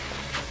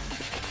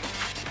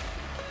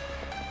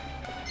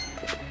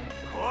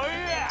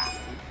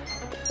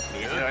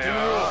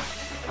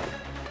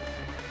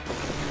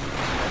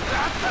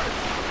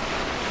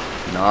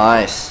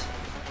 Nice.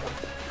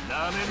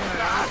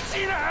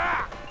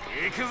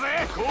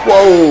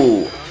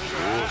 Whoa!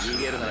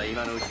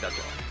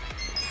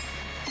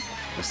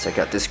 Let's take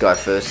out this guy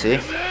first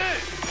here.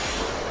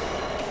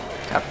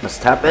 Let's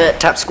tap it.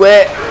 Tap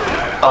square.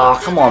 Oh,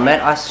 come on, man.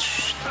 I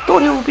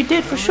thought he would be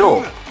dead for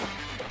sure.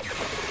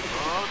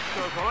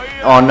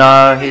 Oh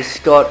no, he's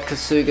got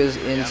Kasuga's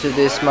into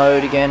this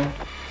mode again.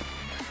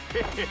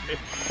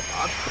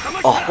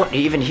 Oh, what?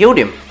 He even healed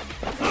him.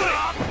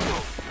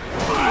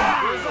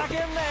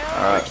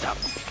 Alright.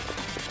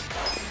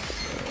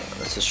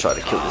 Let's just try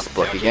to kill this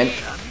block again.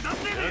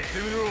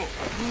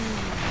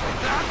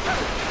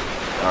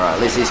 Alright, at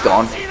least he's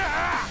gone.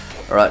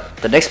 Alright,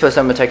 the next person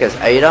I'm going to take is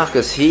Ada,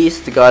 because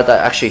he's the guy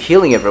that's actually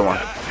healing everyone.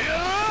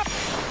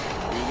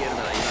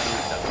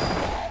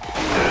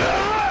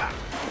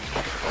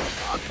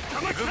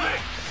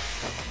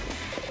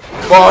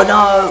 Oh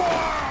no!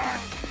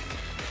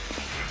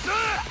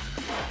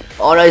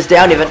 Oh no, he's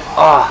down even.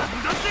 Oh,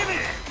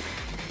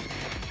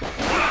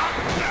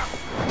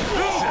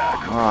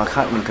 I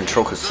can't even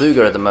control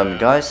Kasuga at the moment,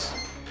 guys.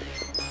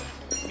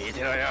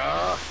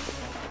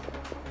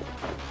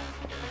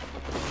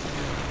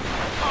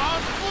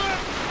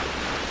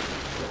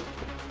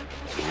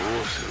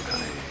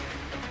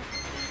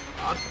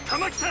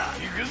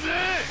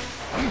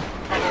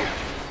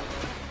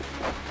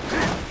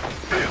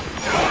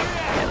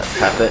 Let's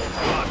tap it.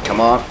 Come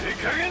on.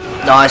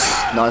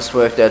 Nice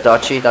work there,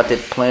 Adachi. That did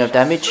plenty of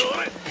damage.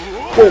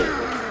 Whoa.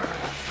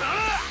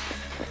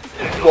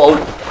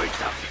 Whoa.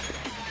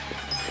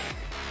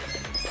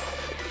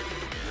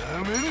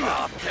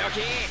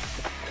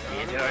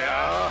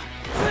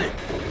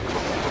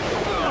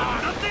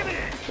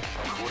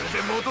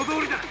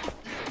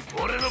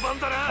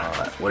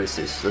 Alright, what is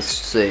this? Let's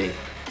see.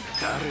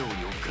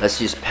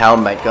 Let's use Power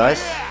Mate,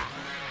 guys.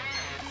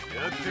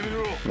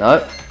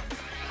 No.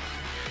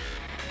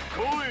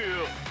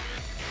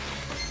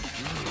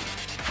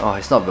 Oh,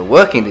 it's not been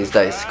working these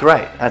days.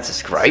 Great. That's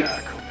just great.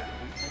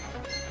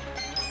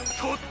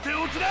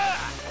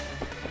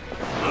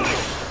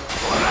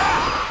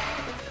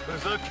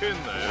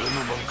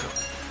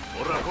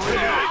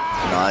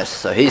 Nice.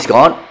 So he's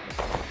gone.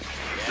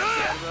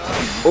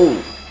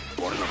 Oh.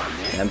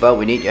 Amber,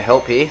 we need your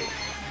help here.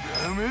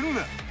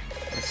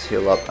 Let's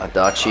heal up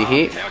Adachi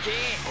here.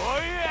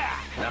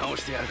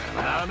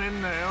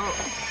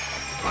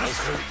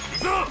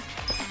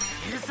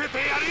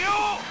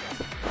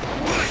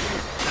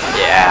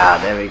 Yeah,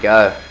 there we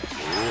go.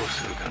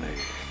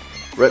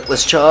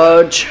 Reckless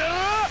charge.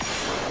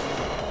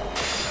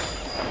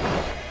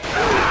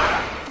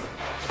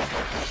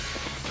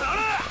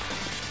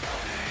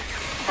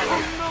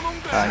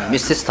 You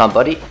missed this time,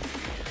 buddy.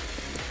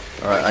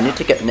 Alright, I need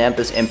to get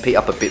Namba's MP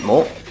up a bit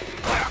more.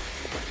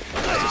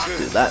 Let's just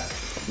do that.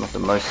 Not the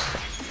most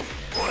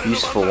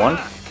useful one.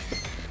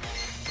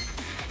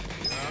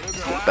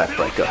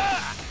 Backbreaker.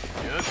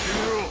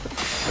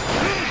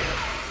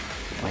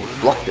 Oh, he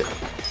blocked it.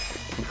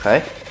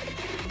 Okay.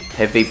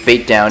 Heavy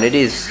beatdown it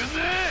is.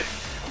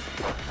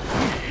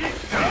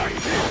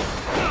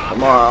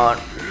 Come on.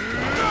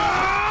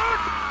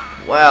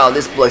 Wow,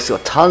 this bloke's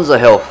got tons of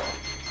health.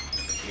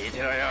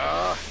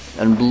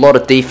 And a lot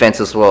of defense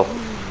as well.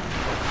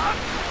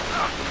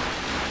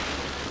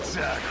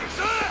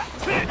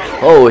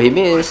 Oh, he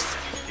missed.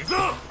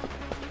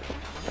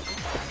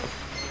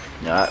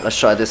 Alright, let's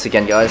try this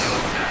again, guys.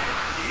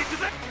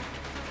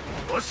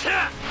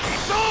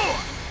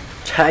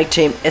 Tag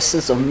team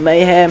Essence of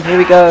Mayhem, here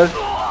we go.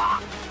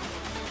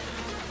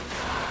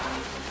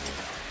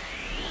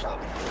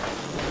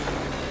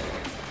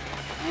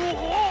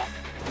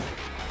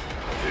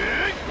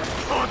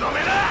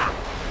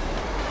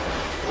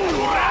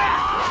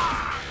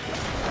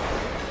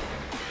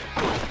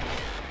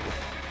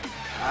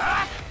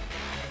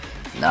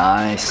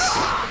 Nice.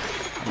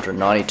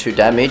 192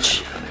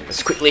 damage.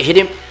 Let's quickly hit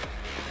him.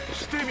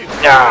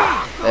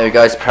 Ah, there we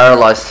go, he's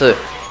paralyzed too.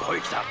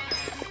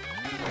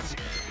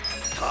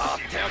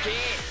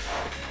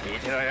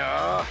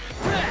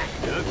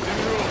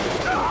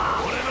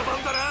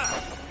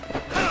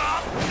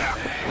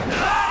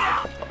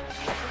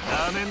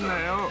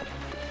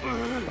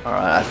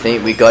 Alright, I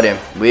think we got him.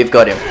 We've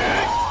got him.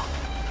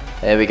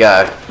 There we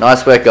go.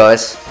 Nice work,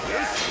 guys.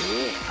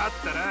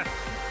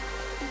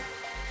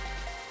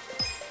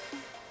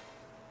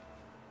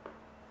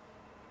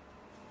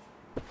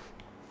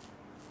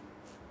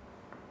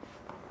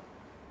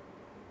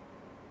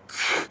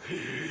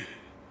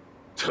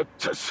たっ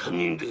た3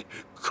人で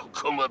こ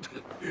こまで。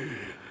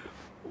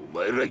お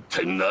前ら一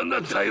体何な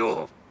んだ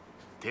よ。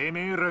て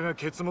めえらが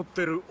ケツ持っ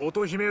てる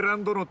乙姫ラ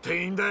ンドの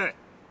店員だ。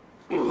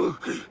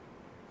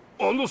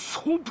あの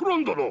ソープラ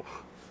ンドの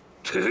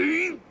店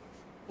員？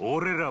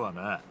俺らは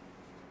な、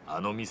あ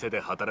の店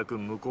で働く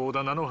向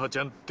田菜乃葉ち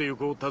ゃんっていう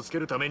子を助け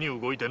るために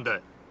動いてんだ。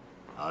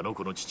あの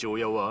子の父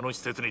親をあの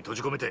施設に閉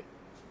じ込めて、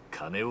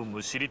金を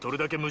むしり取る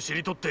だけむし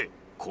り取って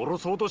殺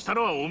そうとした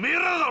のはおめえ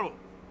らだろ。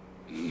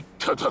言っ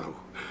ただろ。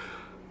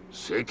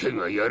世間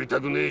がやり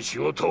たくねえ仕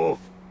事を。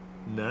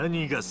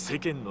何が世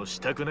間のし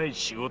たくない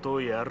仕事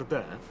をやる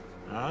だ？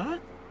あ？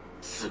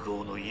都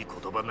合のいい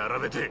言葉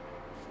並べて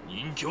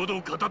人形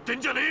道語って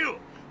んじゃねえよ、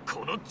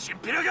このチン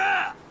ピラ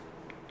が。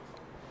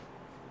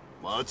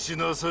待ち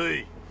なさ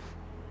い。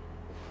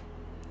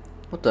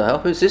 What the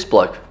hell? Who's this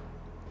bloke?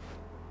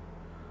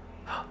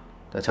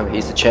 Don't tell me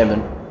he's the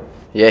chairman.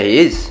 Yeah, he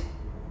is.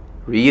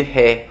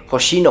 Ryuhei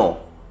Hoshino.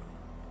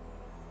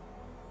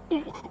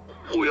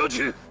 親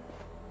父。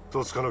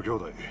戸塚の兄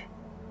弟、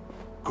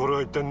これ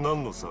は一体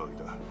何の騒ぎ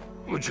だ？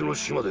うちの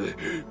島で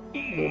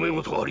揉め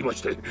事がありま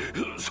して、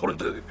それ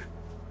で。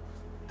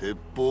鉄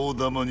砲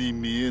玉に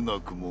見えな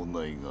くも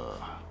ない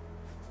が、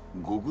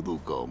極道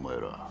かお前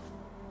ら。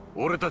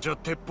俺たちは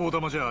鉄砲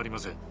玉じゃありま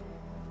せん。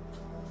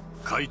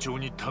会長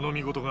に頼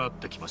み事があっ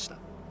てきました。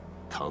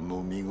頼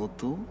み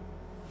事？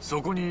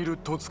そこにいる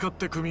戸塚っ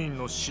て組員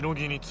のしの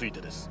ぎについて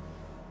です。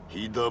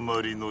日だ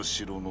まりの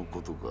城の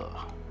こと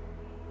か。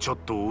ちょっ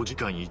とお時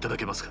間いただ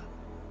けますか？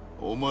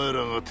お前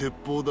らが鉄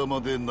砲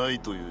玉でない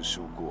という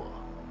証拠は？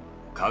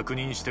確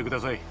認してくだ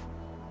さい。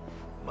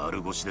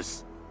丸腰で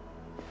す。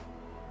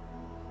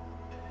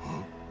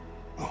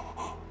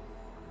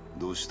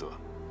どうした？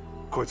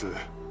こいつ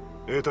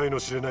得体の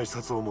知れない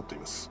札を持ってい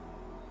ます。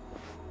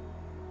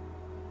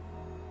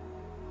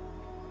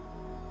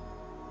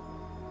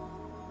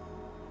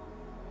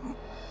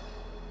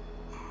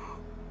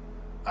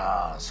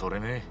ああ、それ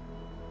ね。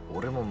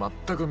俺も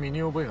全く身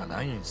に覚えが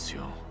ないんす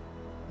よ。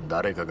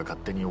誰かが勝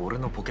手に俺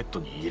のポケット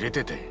に入れ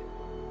てて。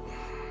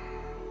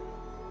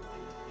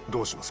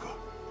どうしますか？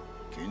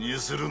気に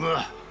する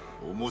な。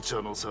おもち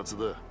ゃの札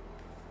だ。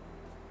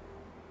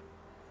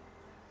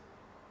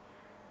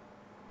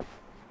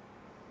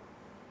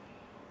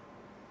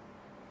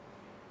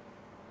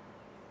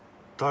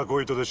タ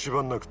コ糸で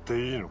縛んなく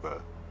ていいのか？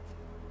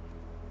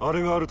あ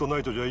れがあるとな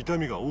いとじゃ痛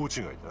みが大違い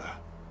だ。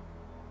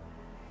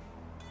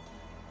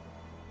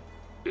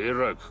え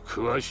ら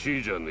く詳し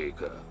いじゃねえ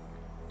か、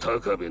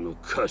高部の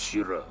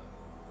頭。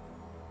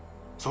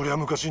そりゃ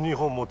昔日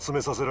本も詰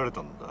めさせられ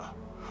たんだ、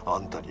あ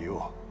んたに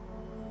よ。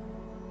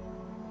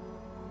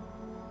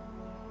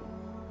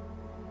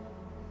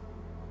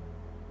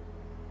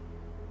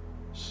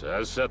さ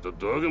っさと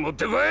道具持っ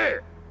てこ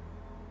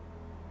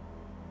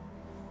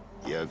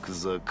い。ヤク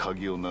ザ家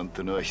業なん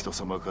てのは人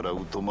様から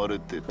疎まれ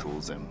て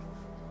当然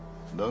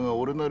だが、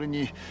俺なり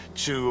に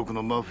中国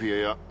のマフィ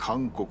アや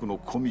韓国の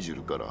コミジュ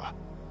ルから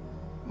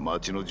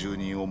町の住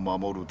人を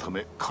守るた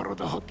め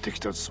体張ってき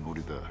たつも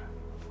りだ。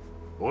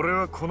俺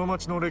はこの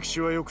町の歴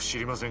史はよく知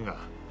りませんが、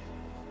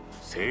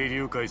清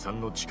流会さん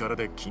の力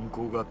で均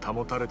衡が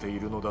保たれてい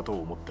るのだと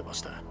思ってま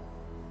した。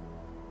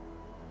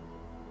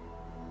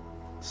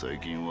最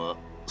近は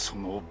そ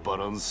のバ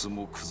ランス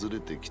も崩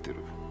れてきてる。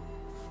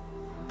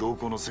ど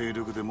この勢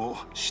力でも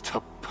下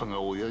っ端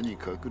が親に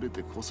隠れ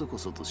てこそこ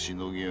そとし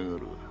のぎやが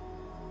る。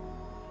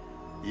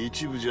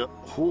一部じゃ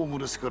ホーム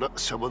レスから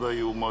シャバ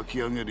代を巻き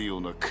上げるよ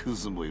うなク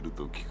ズもいる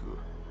と聞く。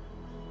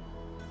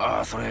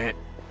ああ、それ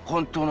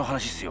本当の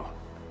話っすよ。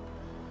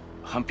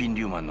ハンピン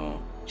リューマン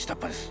の下っ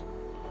端です。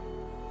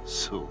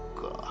そ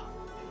うか。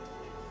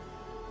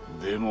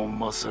でも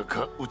まさ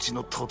かうち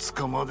の戸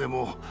塚まで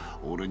も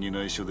俺に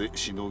内緒で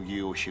しの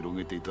ぎを広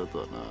げていたと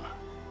はな。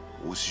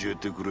教え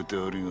てくれて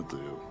ありがとう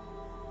よ。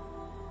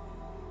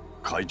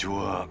会長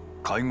は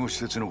介護施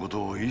設のこ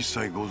とを一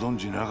切ご存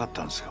知なかっ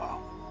たんですか？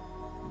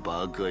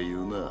バカ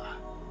言うな。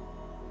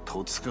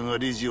戸塚が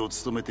理事を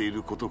務めてい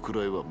ることく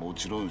らいはも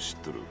ちろん知っ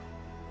てる。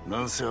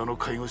なんせあの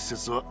介護施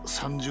設は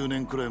30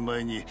年くらい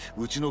前に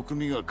うちの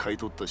組が買い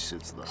取った施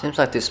設だ。 Seems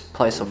like this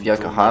place of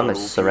Yokohama is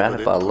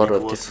surrounded by a lot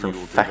of different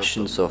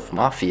factions of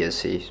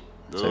mafias here.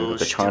 So we've got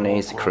the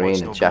Chinese, the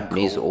Korean, and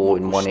Japanese all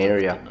in one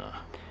area.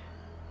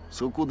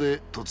 そこ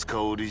で戸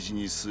塚を理事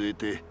に据え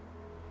て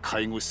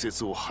介護施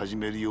設を始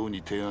めるよう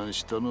に提案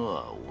したの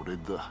は俺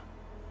だ。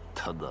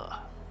た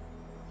だ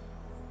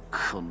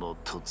この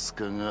戸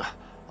塚が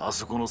あ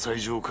そこの最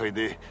上階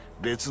で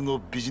別の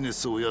ビジネ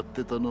スをやっ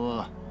てたの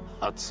は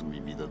初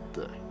耳だっ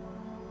た。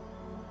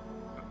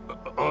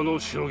あの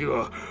しのぎ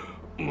は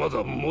ま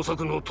だ模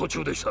索の途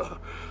中でした。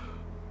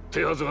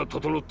手はずが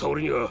整った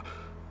折には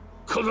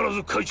必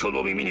ず会長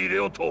の耳に入れ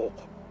ようと。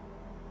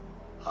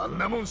あん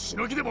なもんし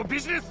のぎでもビ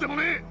ジネスでも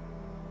ねえ。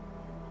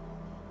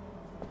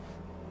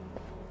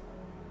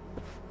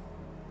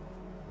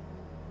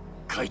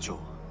会長、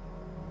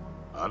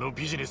あの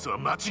ビジネスは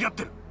間違っ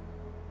てる。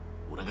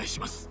お願い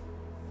します。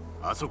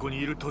あそこに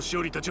いる年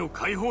寄りたちを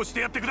解放して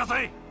やってくだ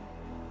さい。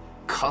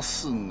春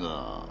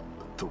日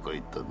とか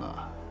言った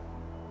な。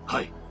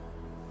はい。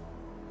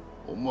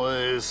お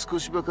前少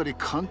しばかり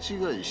勘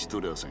違いし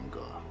とりゃせんか。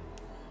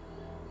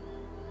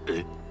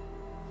え？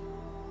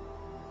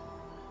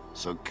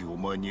さっきお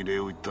前に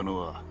礼を言ったの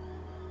は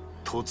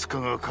戸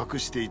塚が隠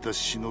していた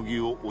しのぎ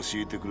を教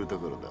えてくれた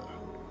からだ。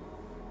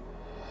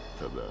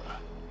ただ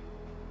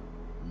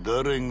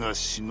誰が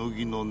しの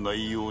ぎの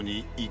内容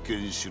に意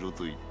見しろ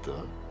と言った？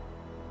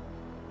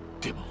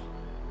でも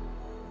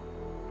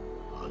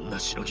あんな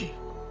しのぎ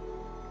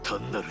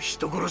単なる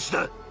人殺し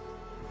だ。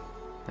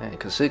Yeah,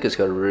 Kasuga's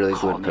got a really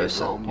good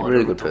person. A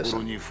really good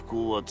person. に不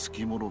幸はつ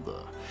きものだ。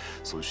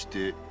そし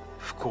て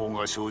不幸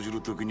が生じ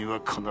る時には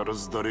必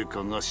ず誰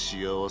かが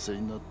幸せ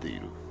になってい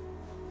る。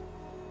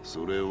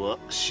それは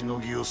しの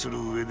ぎをする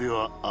上で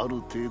はある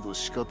程度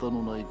仕方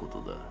のないこ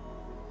とだ。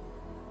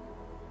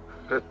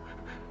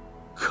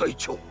会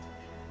長、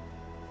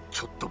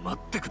ちょっと待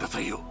ってくださ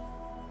いよ。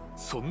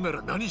そんな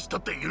ら何した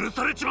って許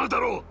されちまうだ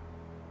ろ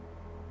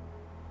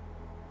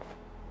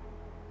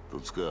う。戸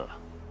塚、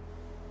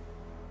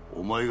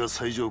お前が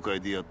最上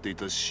階でやってい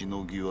たし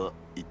のぎは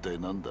一体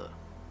何だ？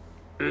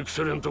エク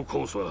セレント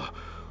コースは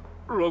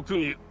楽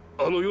に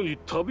あの世に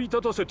旅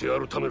立たせてや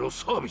るための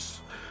サービ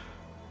ス、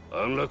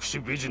安楽死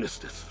ビジネス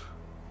です。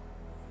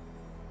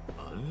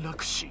安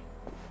楽死？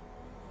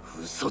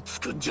嘘つ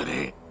くんじゃね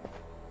え。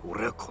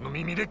俺はこの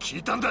耳で聞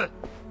いたんだ。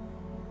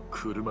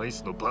車椅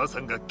子のばあさ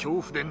んが恐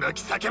怖で泣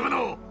き叫ぶ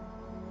の。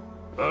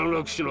安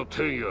楽死の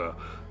定義は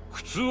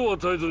苦痛を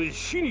与えずに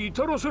死に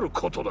至らせる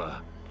こと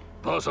だ。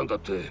ばあさんだっ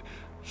て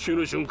死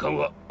ぬ瞬間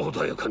は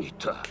穏やかに言っ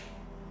た。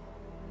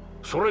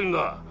それに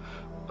な、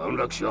安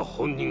楽死は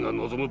本人が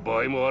望む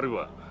場合もあれ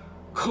ば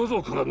家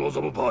族が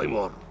望む場合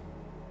もある。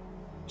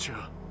じゃ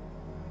あ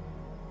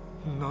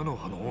菜の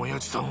葉の親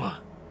父さん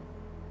は？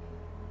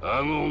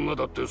あの女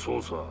だってそ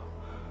うさ。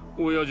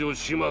親父を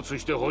始末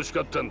して欲し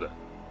かったんだ。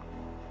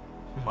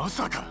ま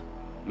さか。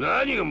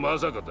何がま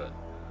さかだ。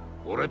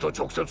俺と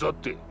直接会っ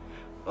て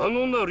あ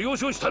の女を了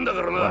承したんだ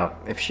からな。Wow,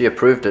 if she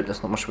approved it, there's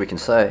not much we can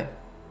say.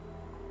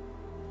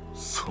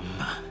 そん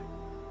な。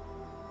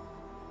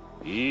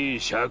いい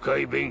社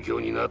会勉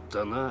強になっ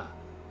たな。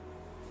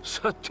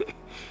さて、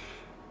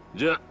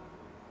じゃあ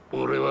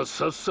俺は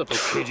さっさと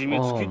けじめ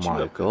つけち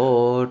まうか。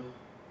Oh my god.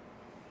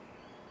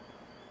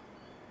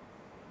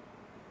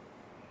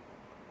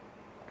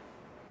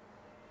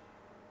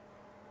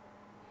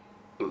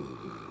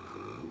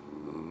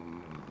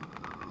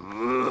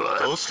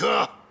 どうす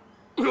か？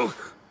は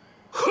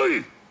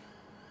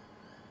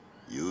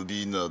い。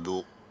指な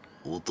ど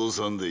落と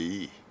さんで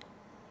いい。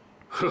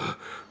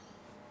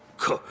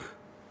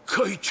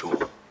会長。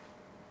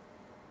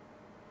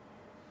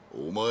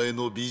お前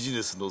のビジ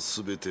ネスの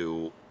すべて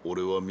を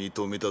俺は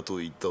認めたと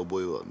言った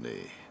覚えはね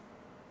え。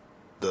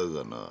だ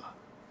がな。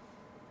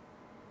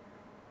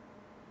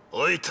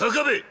おい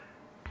高部。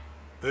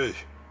えい。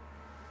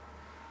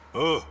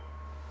ああ、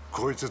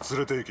こいつ連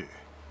れて行け。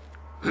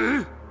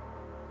え？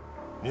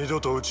二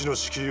度とうちの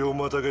敷居を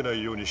またげな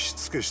いようにし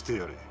つけして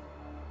やれ。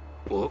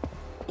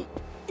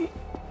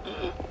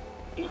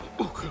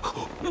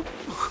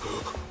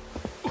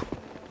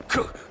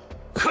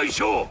会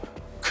長！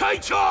会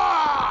長！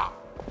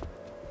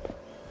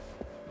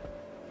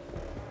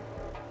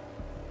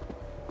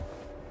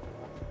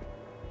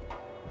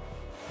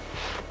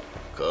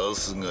春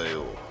日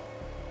よ、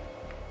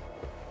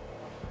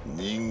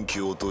任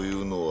侠とい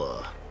うの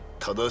は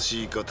正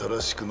しいか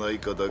正しくない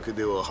かだけ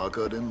では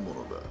測れんも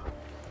のだ。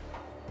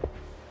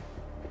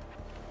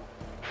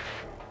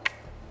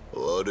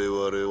我々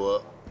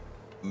は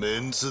メ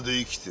ンツで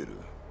生きてる。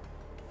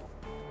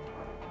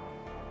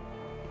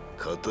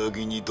堅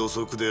気に土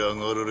足で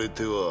上がられ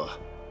ては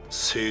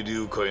清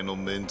流会の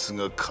メンツ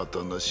が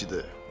型なしだ。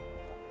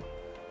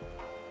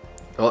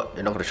Oh,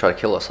 you're not going to try to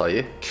kill us, are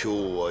you? 今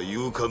日は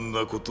勇敢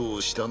なこと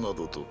をしたな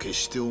どと決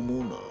して思う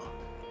な。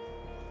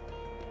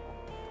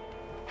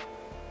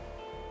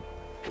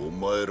お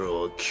前ら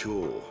は今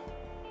日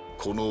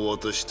この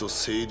私と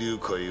清流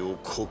会を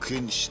コケ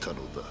にしたの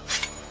だ。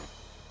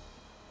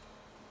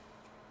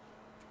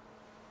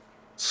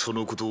そ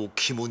のことを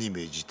肝に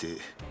銘じて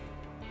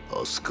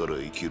明日から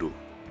生きろ。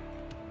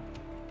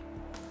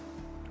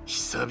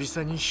久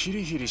々にヒ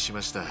リヒリし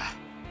ました。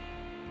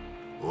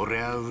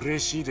俺は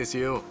嬉しいです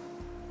よ、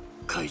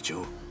会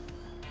長。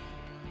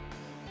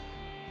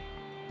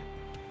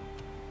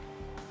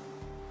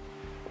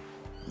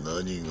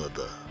何が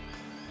だ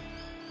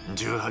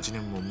？18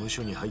年も無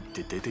所に入っ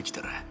て出てき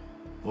たら、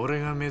俺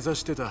が目指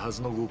してたは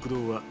ずの極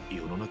道は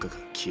世の中か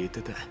ら消え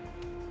てた。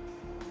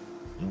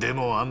で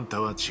もあん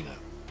たは違う。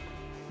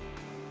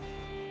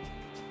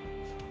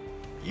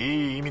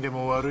いい意味で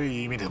も悪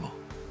い意味でも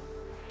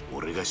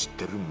俺が知っ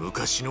てる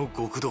昔の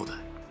極道だ。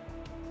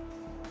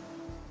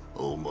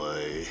お前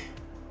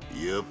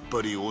やっ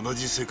ぱり同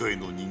じ世界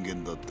の人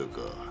間だった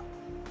か。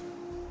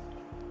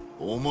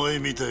お前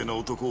みたいな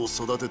男を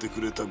育てて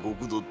くれた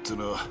極道って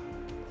のは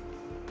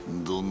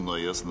どんな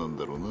やつなん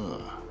だろうな。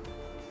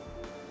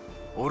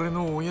俺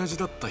の親父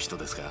だった人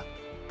ですか。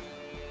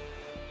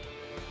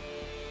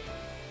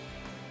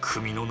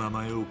組の名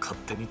前を勝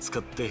手に使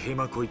ってヘ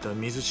マこいた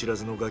見ず知ら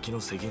ずのガキの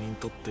責任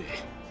取って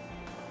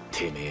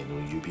てめえ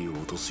の指を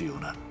落とすよう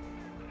な、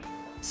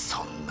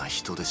そんな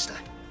人でした。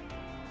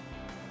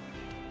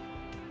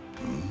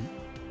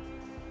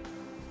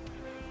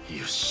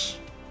よし、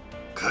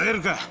帰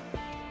るか。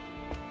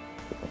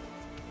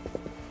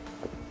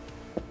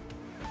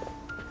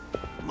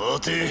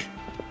待て、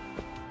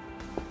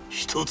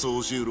一つ教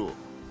えろ。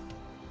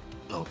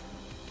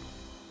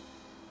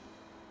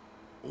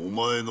お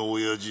前の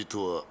親父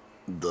とは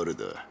誰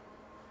だ？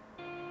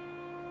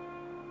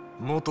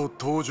元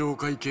東条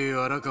会系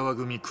荒川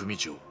組組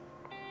長、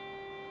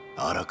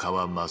荒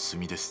川真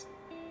澄です。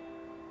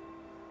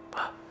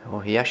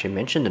Well, he actually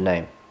mentioned the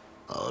name.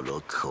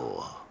 荒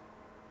川。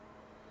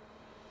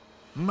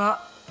ま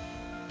あ、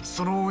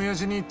その親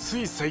父につ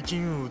い最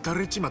近撃た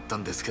れちまった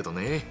んですけど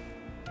ね。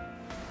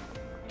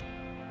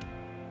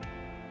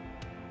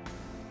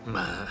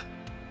まあ、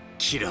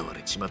嫌わ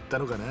れちまった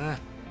のかな。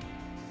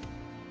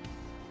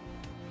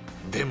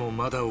でも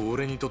まだ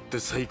俺にとって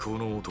最高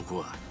の男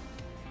は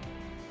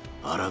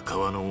荒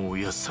川のお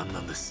やっさんな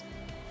んです。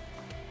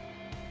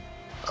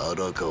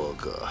荒川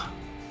か、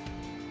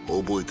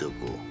覚えてお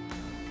こう。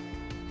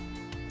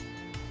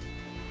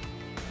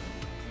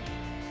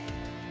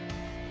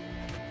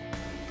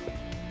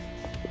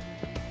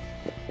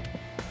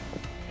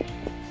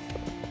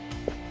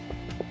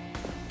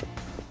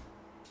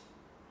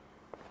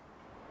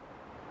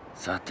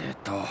さて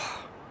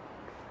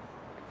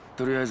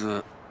とりあえ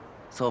ず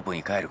ソープ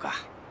に帰るか。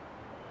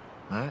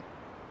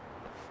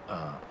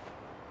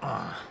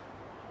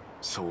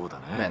そうだ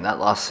ね。 Man, that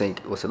last scene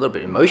was a little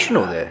bit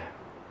emotional there.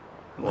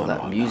 All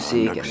that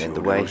music and then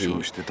the way he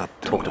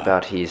talked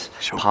about his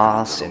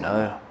past, you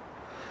know,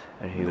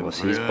 and who was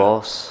his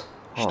boss.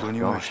 Oh 人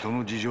には gosh. 人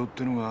の事情っ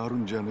てのがある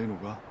んじゃねえの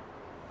か。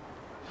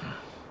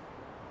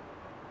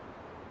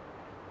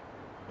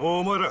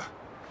お前ら、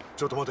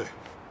ちょっと待て。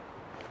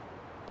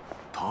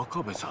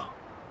高部さ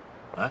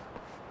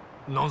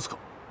ん、なんすか。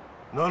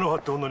菜の葉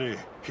って女に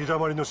日だ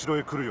まりの城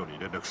へ来るように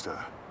連絡し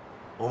た。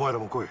お前ら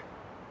も来い。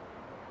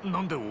な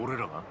んで俺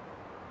らが。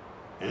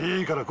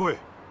いいから来い。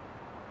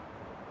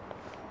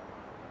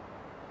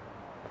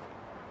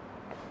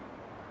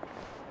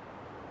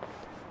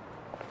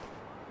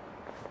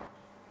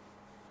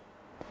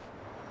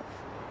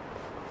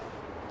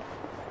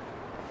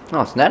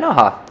Oh, it's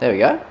Nanoha. There we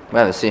go. We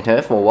haven't seen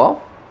her for a while.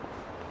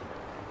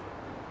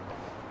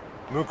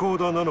 向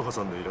田菜の葉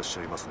さんでいらっし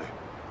ゃいますね。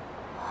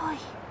はい。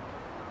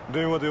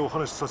電話でお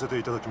話しさせて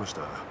いただきまし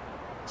た。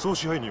総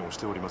支配人をし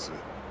ております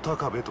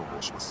高部と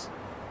申します。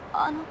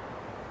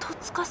戸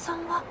塚さ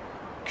んは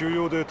休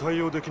養で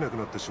対応できなく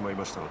なってしまい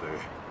ましたので、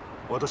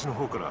私の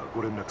方から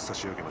ご連絡差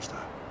し上げました。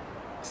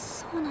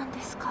そうなん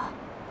ですか。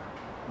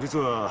実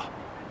は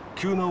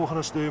急なお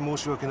話で申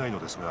し訳ないの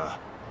ですが、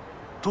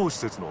当施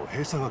設の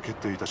閉鎖が決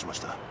定いたしまし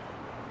た。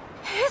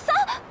閉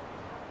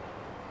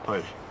鎖？は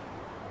い。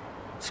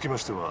つきま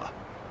しては、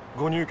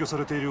ご入居さ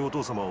れているお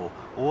父様を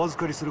お預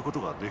かりすること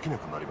ができな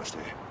くなりまして、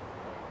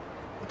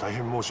大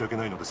変申し訳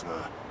ないのです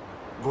が、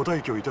ご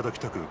退去いただき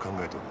たく考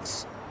えておりま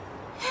す。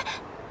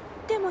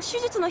でも手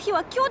術の日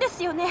は今日で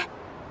すよね。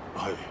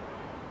はい。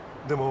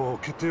でも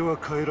決定は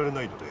変えられ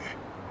ないので、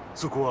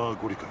そこは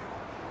ご理解を。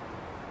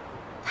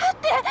だ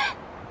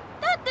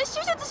って手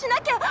術しな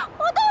きゃお父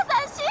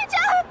さん死んじゃ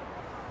う。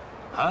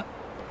は？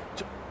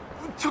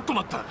ちょっと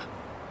待った。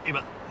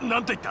今な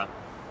んて言った？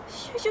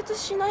手術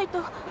しないと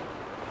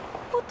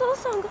お父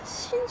さんが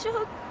死んじゃ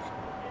うっ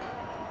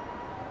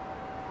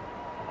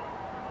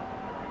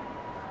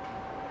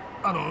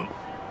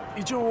て。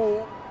一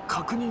応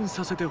確認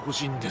させてほ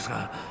しいんです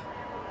が、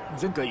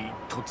前回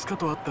戸塚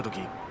と会った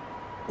時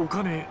お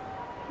金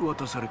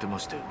渡されてま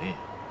したよね。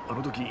あ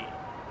の時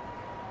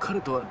彼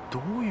とはど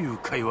ういう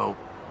会話を。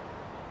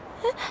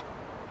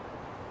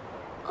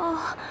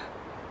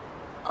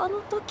あの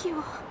時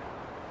は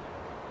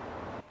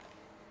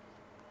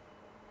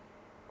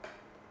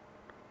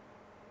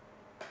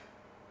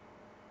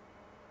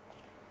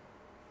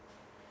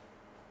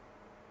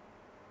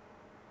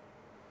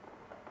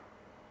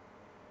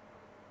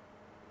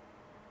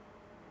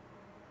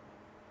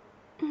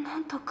な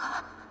んと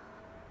か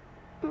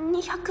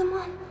200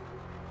万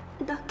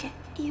だけ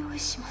用意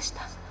しまし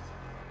た。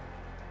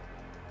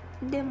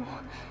でも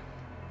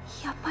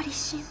やっぱり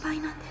心配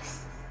なんで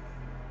す。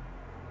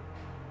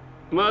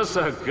ま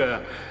さ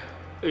か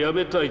や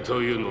めたい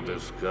というので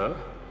すか。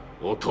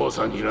お父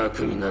さんに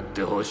楽になっ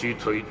てほしい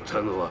と言っ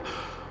たのは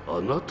あ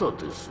なた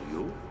ですよ。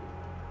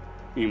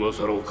今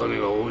さらお金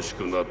が欲し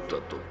くなったと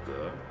か。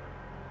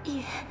い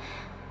え、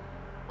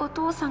お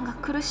父さんが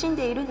苦しん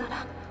でいるな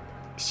ら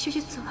手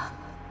術は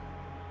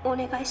お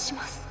願いし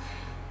ます。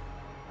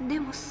で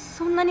も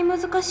そんなに難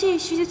しい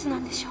手術な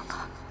んでしょう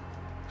か。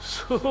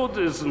そう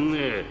です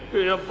ね。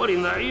やっぱ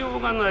り内容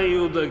が内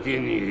容だけ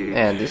に。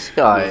And this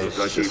guy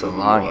is just a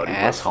lying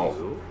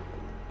asshole.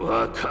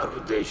 わか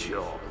るでし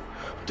ょ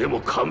う。でも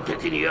完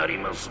璧にやり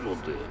ますの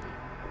で。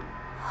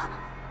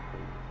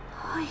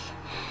は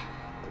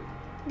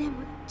い。でも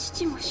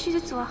父も手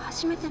術は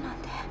初めてなん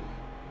で。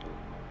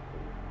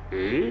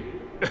え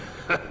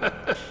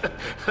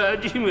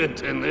初め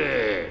て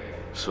ね。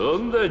そ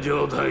んな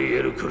冗談言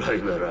えるくら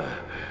いなら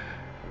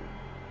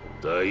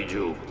大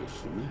丈夫で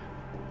すね。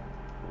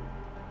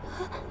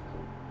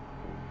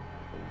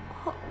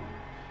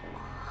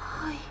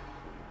はい。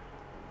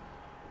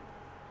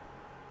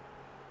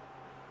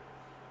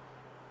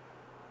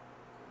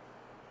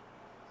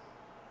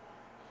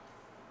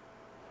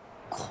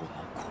この子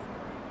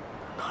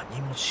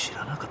何も知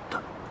らなかっ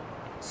た。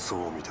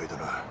そうみたいだ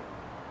な。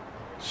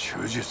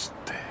手術っ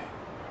て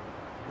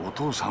お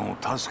父さんを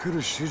助け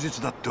る手術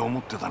だって思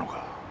ってたの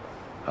か。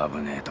危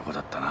ねえとこ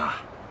だった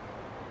な。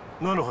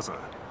ナノハさん、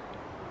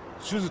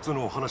手術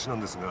のお話な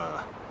んです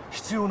が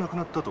必要なく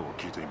なったと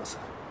聞いています。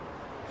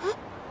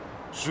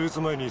手術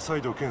前に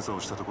再度検査を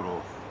したとこ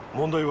ろ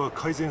問題は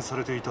改善さ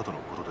れていたとの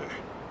こと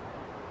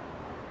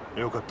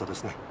でよかったで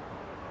すね。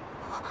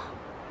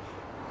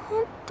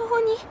本当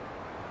に？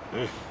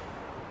ええ。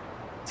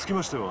つき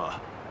ましては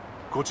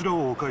こちら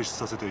をお返し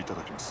させていた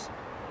だきます。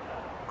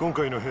今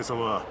回の閉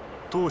鎖は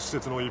当施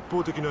設の一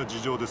方的な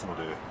事情ですの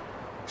で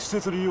施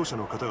設利用者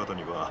の方々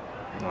には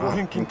ご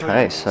返金対応を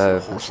Okay, so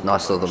it's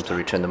nice of them to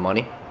return the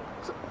money.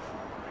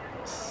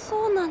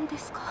 そうなんで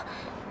すか。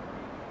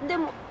で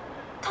も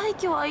退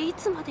去はい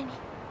つまでに？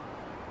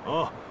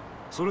ああ、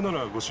それな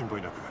らご心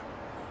配なく。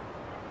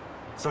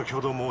先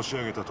ほど申し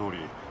上げた通り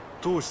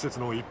当施設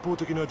の一方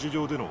的な事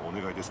情でのお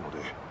願いですので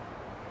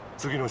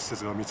次の施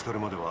設が見つかる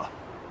までは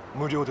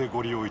無料で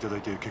ご利用いただ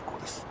いて結構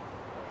です。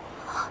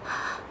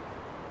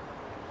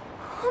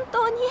本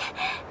当に？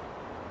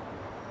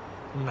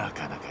な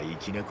かなか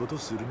粋なこと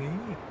するね。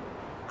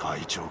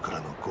会長から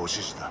のご指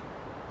示だ。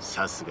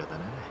さすがだ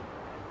な。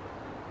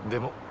で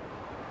も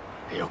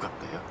よかっ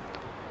たよ。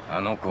あ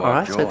の子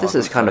は Alright, so this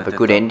is kind of a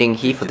good ending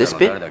here for this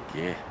bit.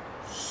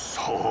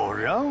 そ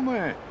りゃお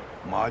前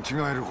間違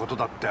えること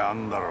だってあ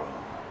んだろ。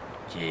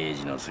刑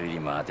事の推理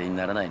も当てに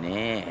ならない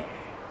ね。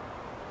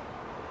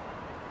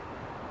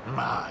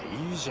まあ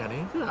いいじゃ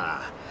ねえ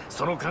か。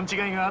その勘違い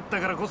があった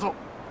からこそ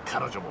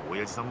彼女も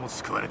親父さんも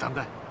救われたん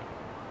だ。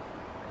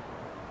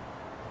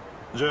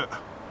じゃ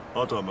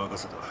ああとは任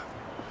せた。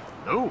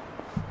おう、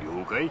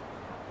了解。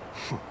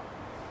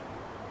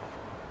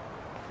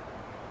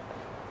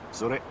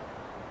それ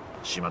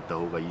しまった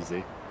方がいい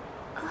ぜ。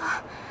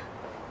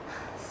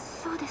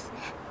そうですね。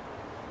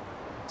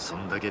そ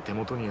んだけ手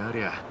元にあ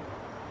りゃ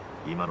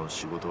今の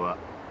仕事は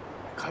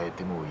変え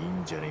てもいい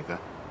んじゃねえか。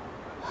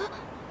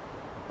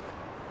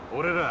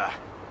俺ら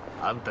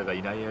あんたが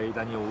いない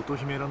間に乙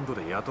姫ランド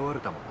で雇われ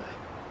たもんだ。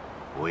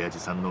親父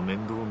さんの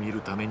面倒を見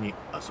るために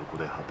あそこ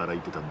で働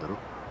いてたんだろ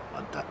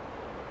あんた。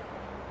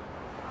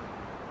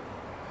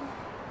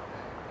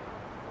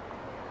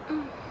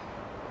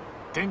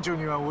店長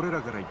には俺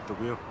らから言っと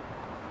くよ。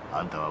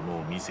あんたは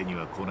もう店に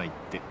は来ないっ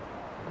て。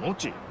も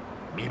ち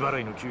未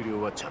払いの給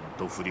料はちゃん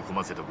と振り込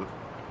ませとく。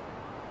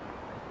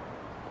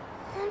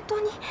本当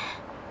にいい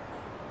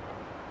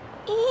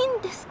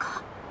んです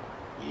か？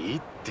いい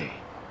って。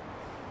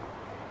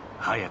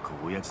早く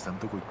親父さん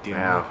とこ行ってや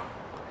る Wow. よ。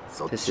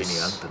そっちに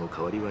あんたの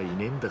代わりはい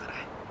ねえんだから。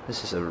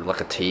 This is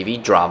like a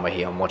TV drama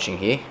here I'm watching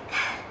here.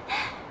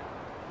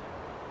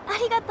 あ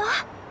りがとう。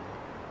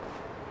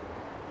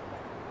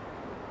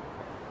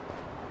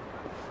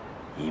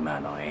今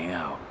の笑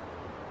顔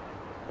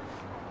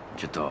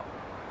ちょっと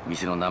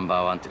店のナン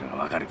バーワンっていうのが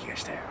分かる気が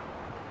したよ。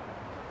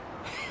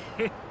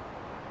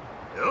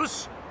よ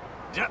し、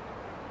じゃあ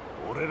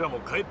俺らも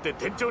帰って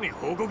店長に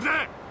報告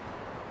だ。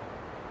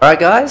 Alright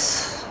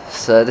guys,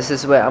 so this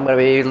is where I'm going to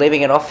be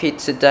leaving it off here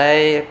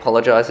today.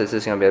 Apologize, this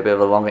is going to be a bit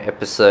of a longer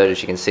episode.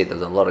 As you can see,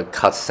 there's a lot of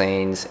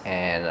cutscenes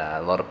and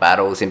a lot of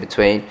battles in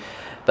between.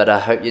 But I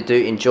hope you do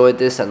enjoyed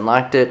this and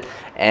liked it.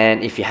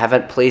 And if you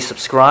haven't, please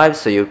subscribe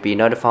so you'll be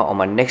notified on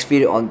my next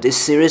video on this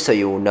series, so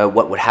you will know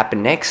what would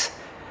happen next.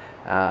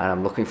 And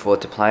I'm looking forward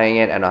to playing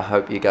it, and I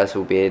hope you guys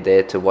will be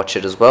there to watch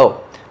it as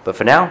well. But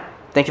for now,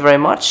 thank you very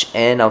much,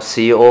 and I'll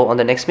see you all on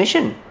the next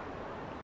mission.